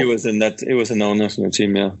point? Yeah, he was in that. It was in our national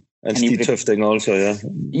team, yeah. And Steve Tufting also, yeah.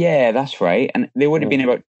 Yeah, that's right. And they would have been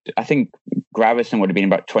about, I think Gravesen would have been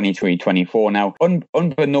about 23, 24. Now,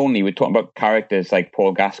 unbeknownly, we're talking about characters like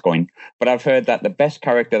Paul Gascoigne, but I've heard that the best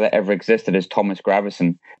character that ever existed is Thomas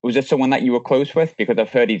Gravesen. Was it someone that you were close with? Because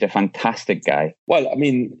I've heard he's a fantastic guy. Well, I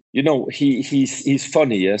mean, you know, he's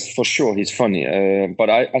funny, yes, for sure, he's funny.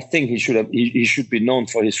 But I think he should be known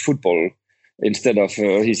for his football instead of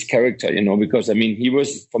his character, because I mean, he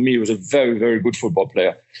was a very, very good football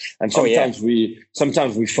player. And sometimes we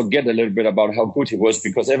forget a little bit about how good he was,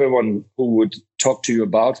 because everyone who would talk to you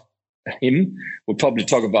about him would probably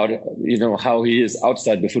talk about how he is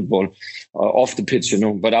outside the football, off the pitch,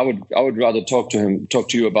 but I would rather talk to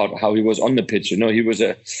you about how he was on the pitch. He was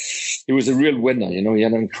a real winner. He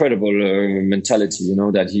had an incredible mentality,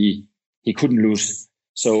 that he couldn't lose.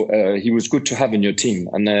 So he was good to have in your team,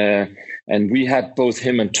 and we had both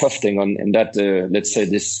him and Tufting in that let's say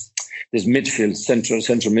this midfield, central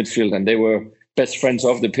midfield, and they were best friends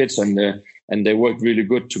off the pitch, and they worked really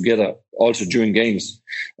good together also during games.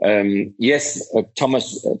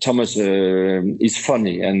 Thomas is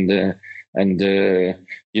funny, and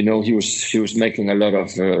he was making a lot of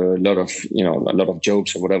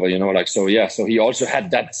jokes or whatever, so he also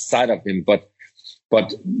had that side of him, but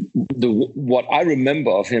what I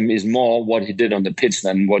remember of him is more what he did on the pitch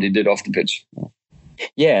than what he did off the pitch.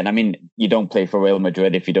 Yeah, and I mean, you don't play for Real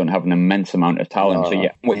Madrid if you don't have an immense amount of talent. So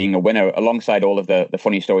being a winner, alongside all of the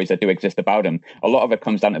funny stories that do exist about him, a lot of it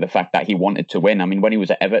comes down to the fact that he wanted to win. I mean, when he was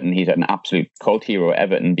at Everton, he's an absolute cult hero at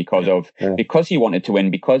Everton because he wanted to win,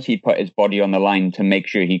 because he put his body on the line to make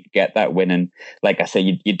sure he could get that win. And like I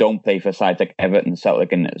say, you don't play for sides like Everton,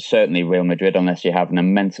 Celtic, and certainly Real Madrid unless you have an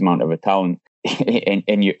immense amount of talent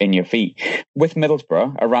in your feet. With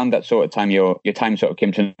Middlesbrough, around that sort of time, your time sort of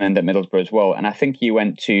came to an end at Middlesbrough as well, and I think you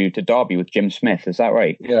went to Derby with Jim Smith. Is that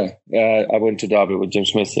right? Yeah, I went to Derby with Jim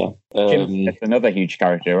Smith. Yeah, Jim Smith, another huge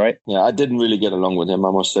character, right? Yeah, I didn't really get along with him,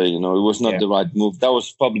 I must say. It was not the right move. That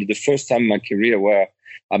was probably the first time in my career where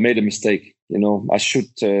I made a mistake. I should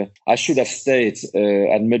have stayed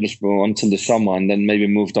at Middlesbrough until the summer and then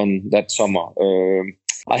moved on that summer.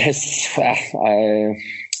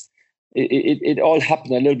 It all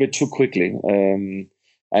happened a little bit too quickly.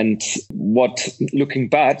 And looking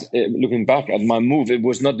back at my move, it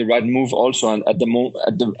was not the right move also at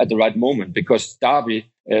the right moment, because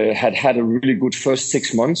Derby had a really good first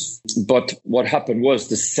 6 months. But what happened was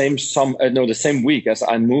the same week as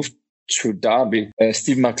I moved to Derby,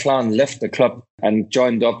 Steve McClaren left the club and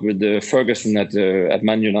joined up with Ferguson at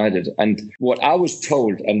Man United. And what I was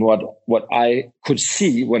told and what I could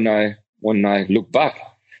see when I look back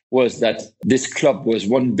was that this club was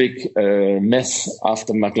one big mess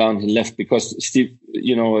after McClaren had left, because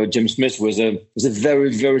Jim Smith was a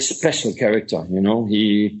very, very special character.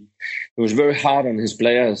 He was very hard on his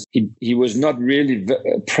players. He was not really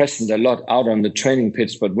present a lot out on the training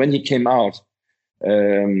pitch, but when he came out,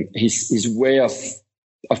 his way of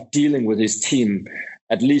dealing with his team,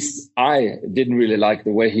 at least I didn't really like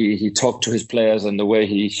the way he talked to his players and the way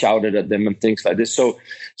he shouted at them and things like this. So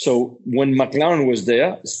when McClaren was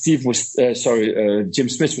there, Jim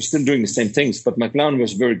Smith was still doing the same things, but McClaren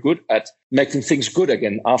was very good at making things good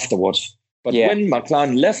again afterwards. But when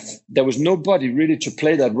McClaren left, there was nobody really to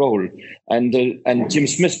play that role, and Jim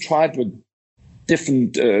Smith tried with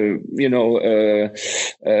different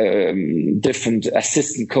different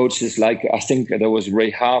assistant coaches. Like I think there was Ray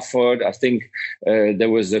Harford. I think there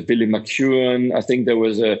was Billy McEwen. I think there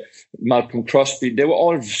was Malcolm Crosby. They were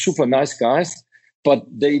all super nice guys, but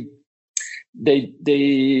they did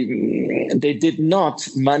not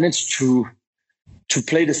manage to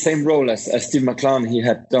play the same role as Steve McClaren he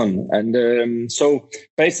had done. And so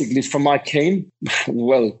basically, from I came,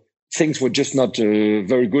 well, things were just not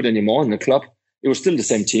very good anymore in the club. It was still the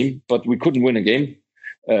same team, but we couldn't win a game.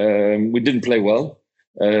 We didn't play well.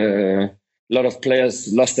 A lot of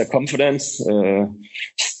players lost their confidence.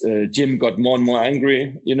 Jim got more and more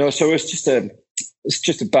angry, so it's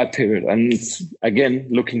just a bad period. And again,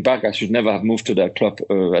 looking back, I should never have moved to that club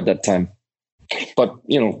at that time. But,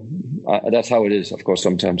 that's how it is, of course,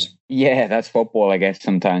 sometimes. Yeah, that's football, I guess,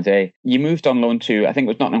 sometimes, eh? You moved on loan to, I think it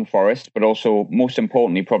was Nottingham Forest, but also, most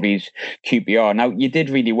importantly, probably is QPR. Now, you did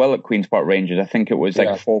really well at Queen's Park Rangers. I think it was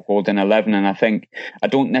 4 goals in 11, and I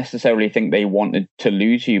don't necessarily think they wanted to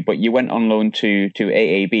lose you, but you went on loan to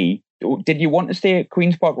AAB. Did you want to stay at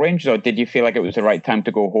Queen's Park Rangers, or did you feel like it was the right time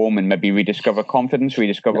to go home and maybe rediscover confidence,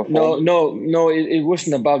 rediscover form? No, it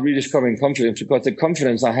wasn't about rediscovering confidence, because the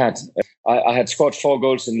confidence I had scored 4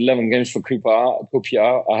 goals in 11 games for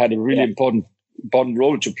QPR. I had a really important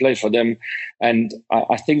role to play for them, and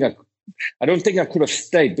I don't think I could have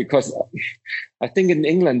stayed, because I think in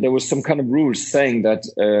England there was some kind of rules saying that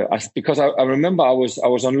because I remember I was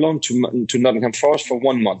on loan to Nottingham Forest for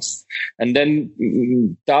 1 month, and then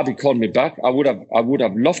Derby called me back. I would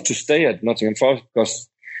have loved to stay at Nottingham Forest, because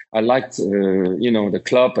I liked the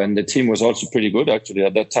club, and the team was also pretty good actually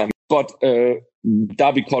at that time. But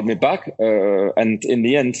Derby called me back, and in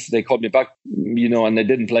the end, they called me back, and they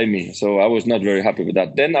didn't play me. So I was not very happy with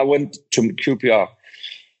that. Then I went to QPR.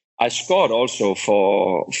 I scored also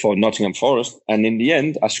for Nottingham Forest. And in the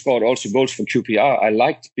end, I scored also goals for QPR. I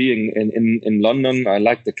liked being in London. I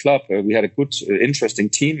liked the club. We had a good, interesting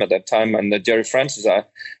team at that time. And Gerry Francis, I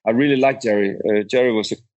really liked Gerry. Gerry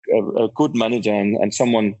was a good manager and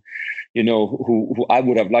someone, who I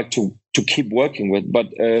would have liked to keep working with. But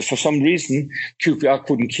for some reason, QPR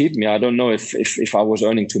couldn't keep me. I don't know if I was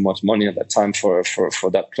earning too much money at that time for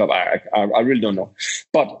that club. I really don't know.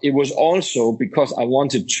 But it was also because I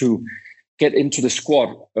wanted to get into the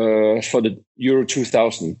squad for the Euro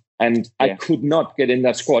 2000. And I could not get in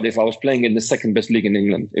that squad if I was playing in the second best league in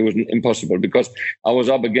England. It was impossible because I was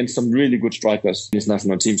up against some really good strikers in this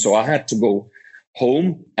national team. So I had to go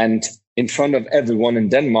home and in front of everyone in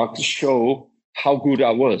Denmark to show how good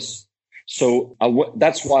I was. So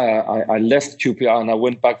that's why I left QPR and I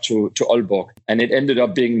went back to Aalborg. And it ended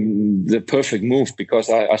up being the perfect move because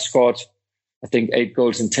I scored, I think, 8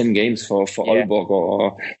 goals in 10 games for Aalborg,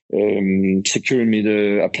 or securing me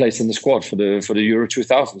a place in the squad for the Euro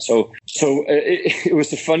 2000. So it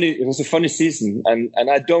was a funny season, and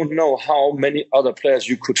I don't know how many other players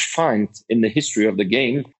you could find in the history of the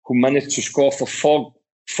game who managed to score for four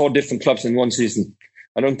different clubs in one season.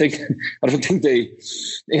 I don't think it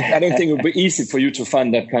would be easy for you to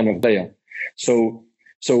find that kind of player. So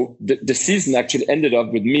the season actually ended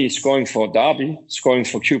up with me scoring for Derby, scoring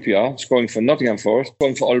for QPR, scoring for Nottingham Forest,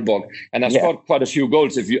 scoring for Aalborg. And I scored quite a few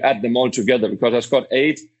goals if you add them all together, because I scored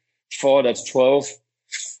 8, 4, that's 12.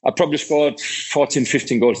 I probably scored 14,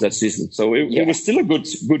 15 goals that season. So it was still a good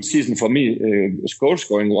season for me, goal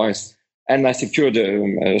scoring wise. And I secured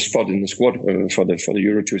a spot in the squad for the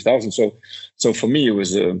Euro 2000. So for me, it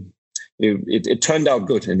was it turned out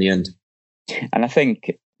good in the end. And I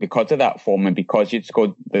think because of that form and because you'd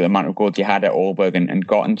scored the amount of goals you had at Aalborg and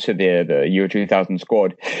got into the Euro 2000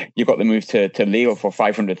 squad, you got the move to Lille for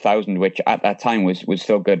 500,000, which at that time was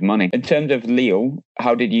still good money. In terms of Lille,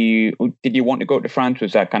 how did you want to go to France?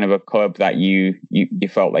 Was that kind of a club that you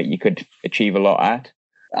felt like you could achieve a lot at?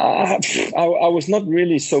 I was not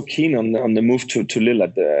really so keen on the move to Lille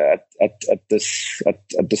at the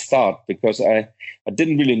start, because I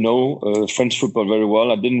didn't really know French football very well.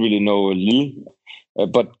 I didn't really know Lille,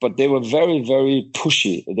 but they were very, very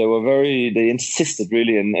pushy. They insisted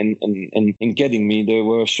really in getting me. They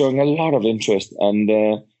were showing a lot of interest, and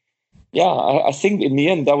I think in the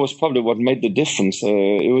end that was probably what made the difference.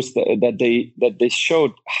 It was that they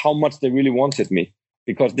showed how much they really wanted me.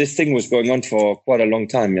 Because this thing was going on for quite a long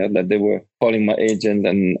time, that they were calling my agent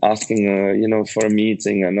and asking, for a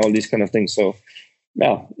meeting and all these kind of things. So,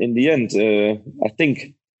 in the end, I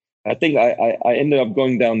think I ended up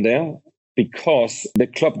going down there because the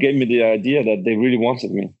club gave me the idea that they really wanted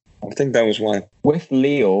me. I think that was why. With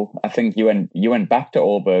Lille, I think you went back to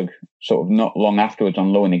Aalborg sort of not long afterwards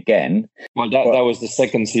on loan again. Well, that was the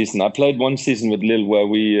second season. I played one season with Lille where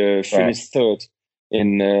we finished third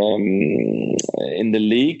in the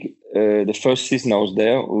league. The first season I was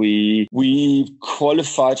there, we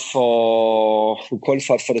qualified for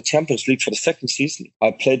the Champions League for the second season.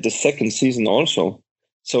 I played the second season also.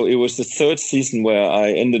 So it was the third season where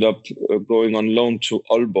I ended up going on loan to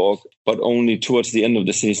Aalborg, but only towards the end of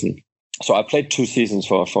the season. So I played 2 seasons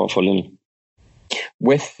for Lille.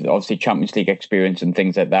 With obviously Champions League experience and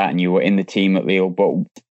things like that, and you were in the team at Lille, but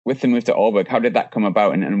with the move to Aalborg, how did that come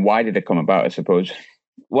about, and why did it come about, I suppose?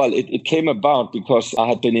 Well, it came about because I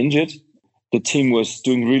had been injured. The team was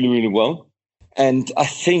doing really, really well. And I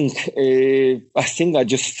think I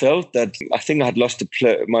just felt that I think I had lost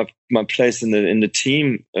my place in the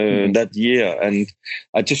team that year, and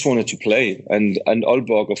I just wanted to play. And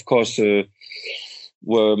Aalborg, of course,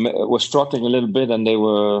 were struggling a little bit, and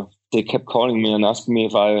they kept calling me and asking me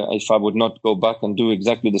if I would not go back and do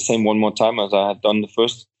exactly the same one more time as I had done the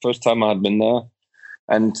first time I had been there.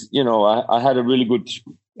 And I had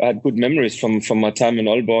good memories from my time in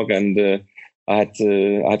Aalborg, and I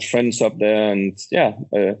had friends up there, and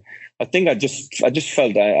I think I just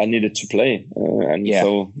felt I needed to play,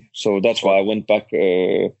 so that's why I went back.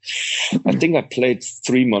 I think I played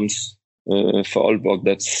 3 months for Aalborg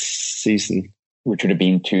that season, which would have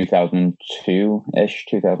been 2002-ish,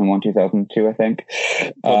 2001, 2002, I think.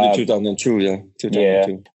 Probably 2002, yeah. 2002. Yeah.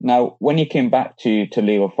 Now, when you came back to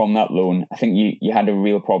Lille from that loan, I think you had a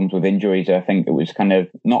real problems with injuries. I think it was kind of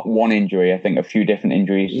not one injury, I think a few different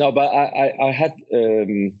injuries. No, but I had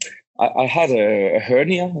a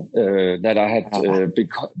hernia that I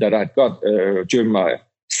had got during my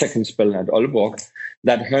second spell at Aalborg.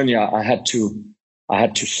 That hernia I had to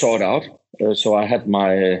sort out. So I had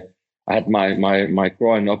my had my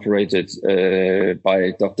groin operated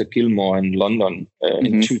by Dr. Gilmore in London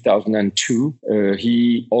in 2002.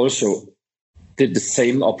 He also did the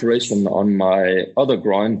same operation on my other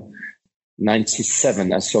groin,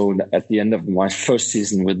 97. So at the end of my first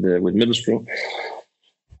season with Middlesbrough.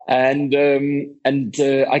 And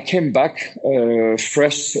I came back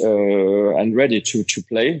fresh and ready to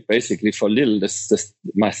play, basically for Lille. This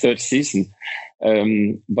my third season,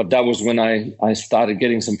 but that was when I started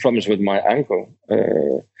getting some problems with my ankle,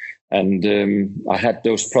 and I had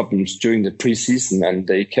those problems during the preseason, and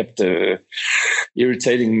they kept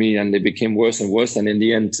irritating me, and they became worse and worse. And in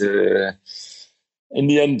the end,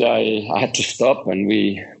 I had to stop, and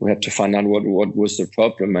we had to find out what was the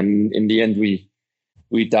problem. And in the end, we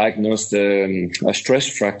diagnosed a stress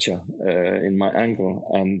fracture in my ankle,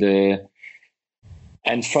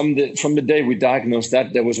 and from the day we diagnosed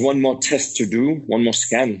that, there was one more test to do, one more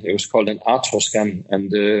scan. It was called an arthro scan,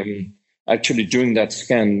 and actually during that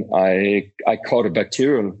scan, I caught a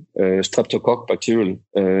bacterial, streptococcus bacterial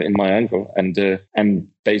in my ankle, and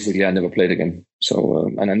basically I never played again. So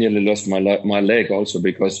and I nearly lost my leg also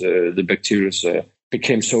because the bacteria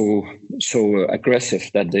became so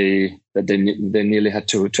aggressive that they nearly had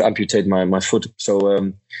to amputate my foot. So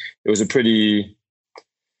it was a pretty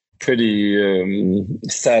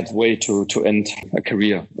sad way to end a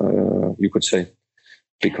career, you could say,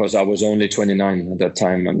 because I was only 29 at that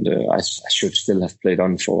time, and I should still have played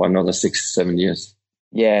on for another 6-7 years.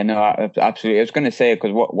 Yeah, no, absolutely. I was going to say,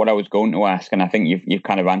 because what I was going to ask, and I think you've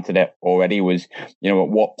kind of answered it already, was, at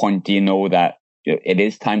what point do you know that it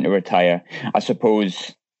is time to retire? I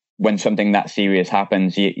suppose when something that serious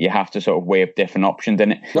happens, you have to sort of weigh up different options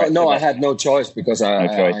in it. No, I had no choice because I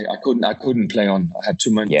couldn't play on. I had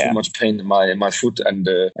too much pain in my foot, and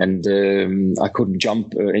I couldn't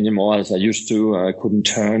jump anymore as I used to. I couldn't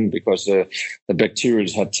turn because the bacteria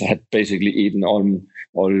had basically eaten all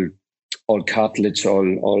cartilage, all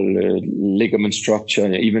ligament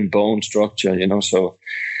structure, even bone structure. So.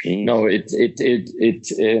 No, it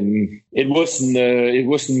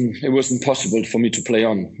wasn't possible for me to play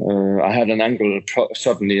on. I had an ankle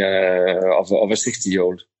certainly of a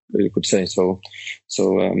 60-year-old, you could say. So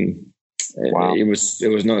wow.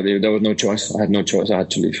 There was no choice. I had no choice. I had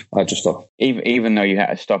to leave. I had to stop. Even though you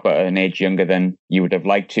had to stop at an age younger than you would have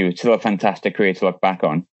liked to, it's still a fantastic career to look back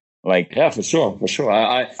on. Yeah, for sure.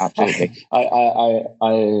 Absolutely.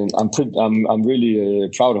 I'm really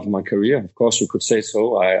proud of my career. Of course, you could say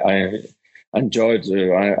so. I enjoyed.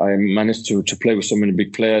 I managed to play with so many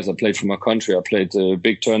big players. I played for my country. I played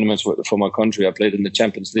big tournaments for my country. I played in the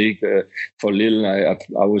Champions League for Lille. I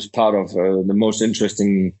was part of the most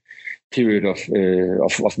interesting period of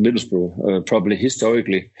Middlesbrough, probably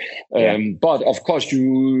historically. But of course,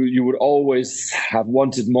 you would always have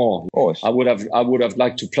wanted more. Of course. I would have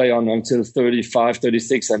liked to play on until 35,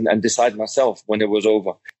 36 and decide myself when it was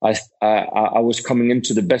over. I was coming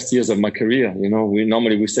into the best years of my career.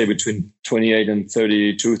 We say between 28 and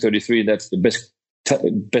 32, 33, that's the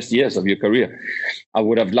best years of your career. I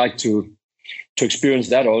would have liked to experience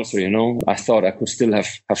that also, I thought I could still have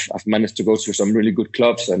managed to go to some really good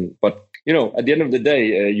clubs, but at the end of the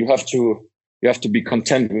day, you have to be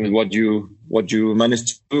content with what you managed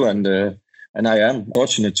to do, and I am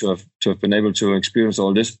fortunate to have been able to experience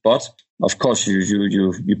all this. But of course,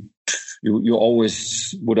 you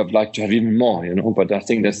always would have liked to have even more, But I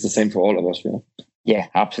think that's the same for all of us, Yeah,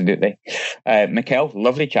 absolutely. Mikael,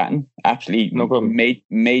 lovely chatting. Absolutely, no problem.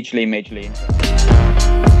 Majorly.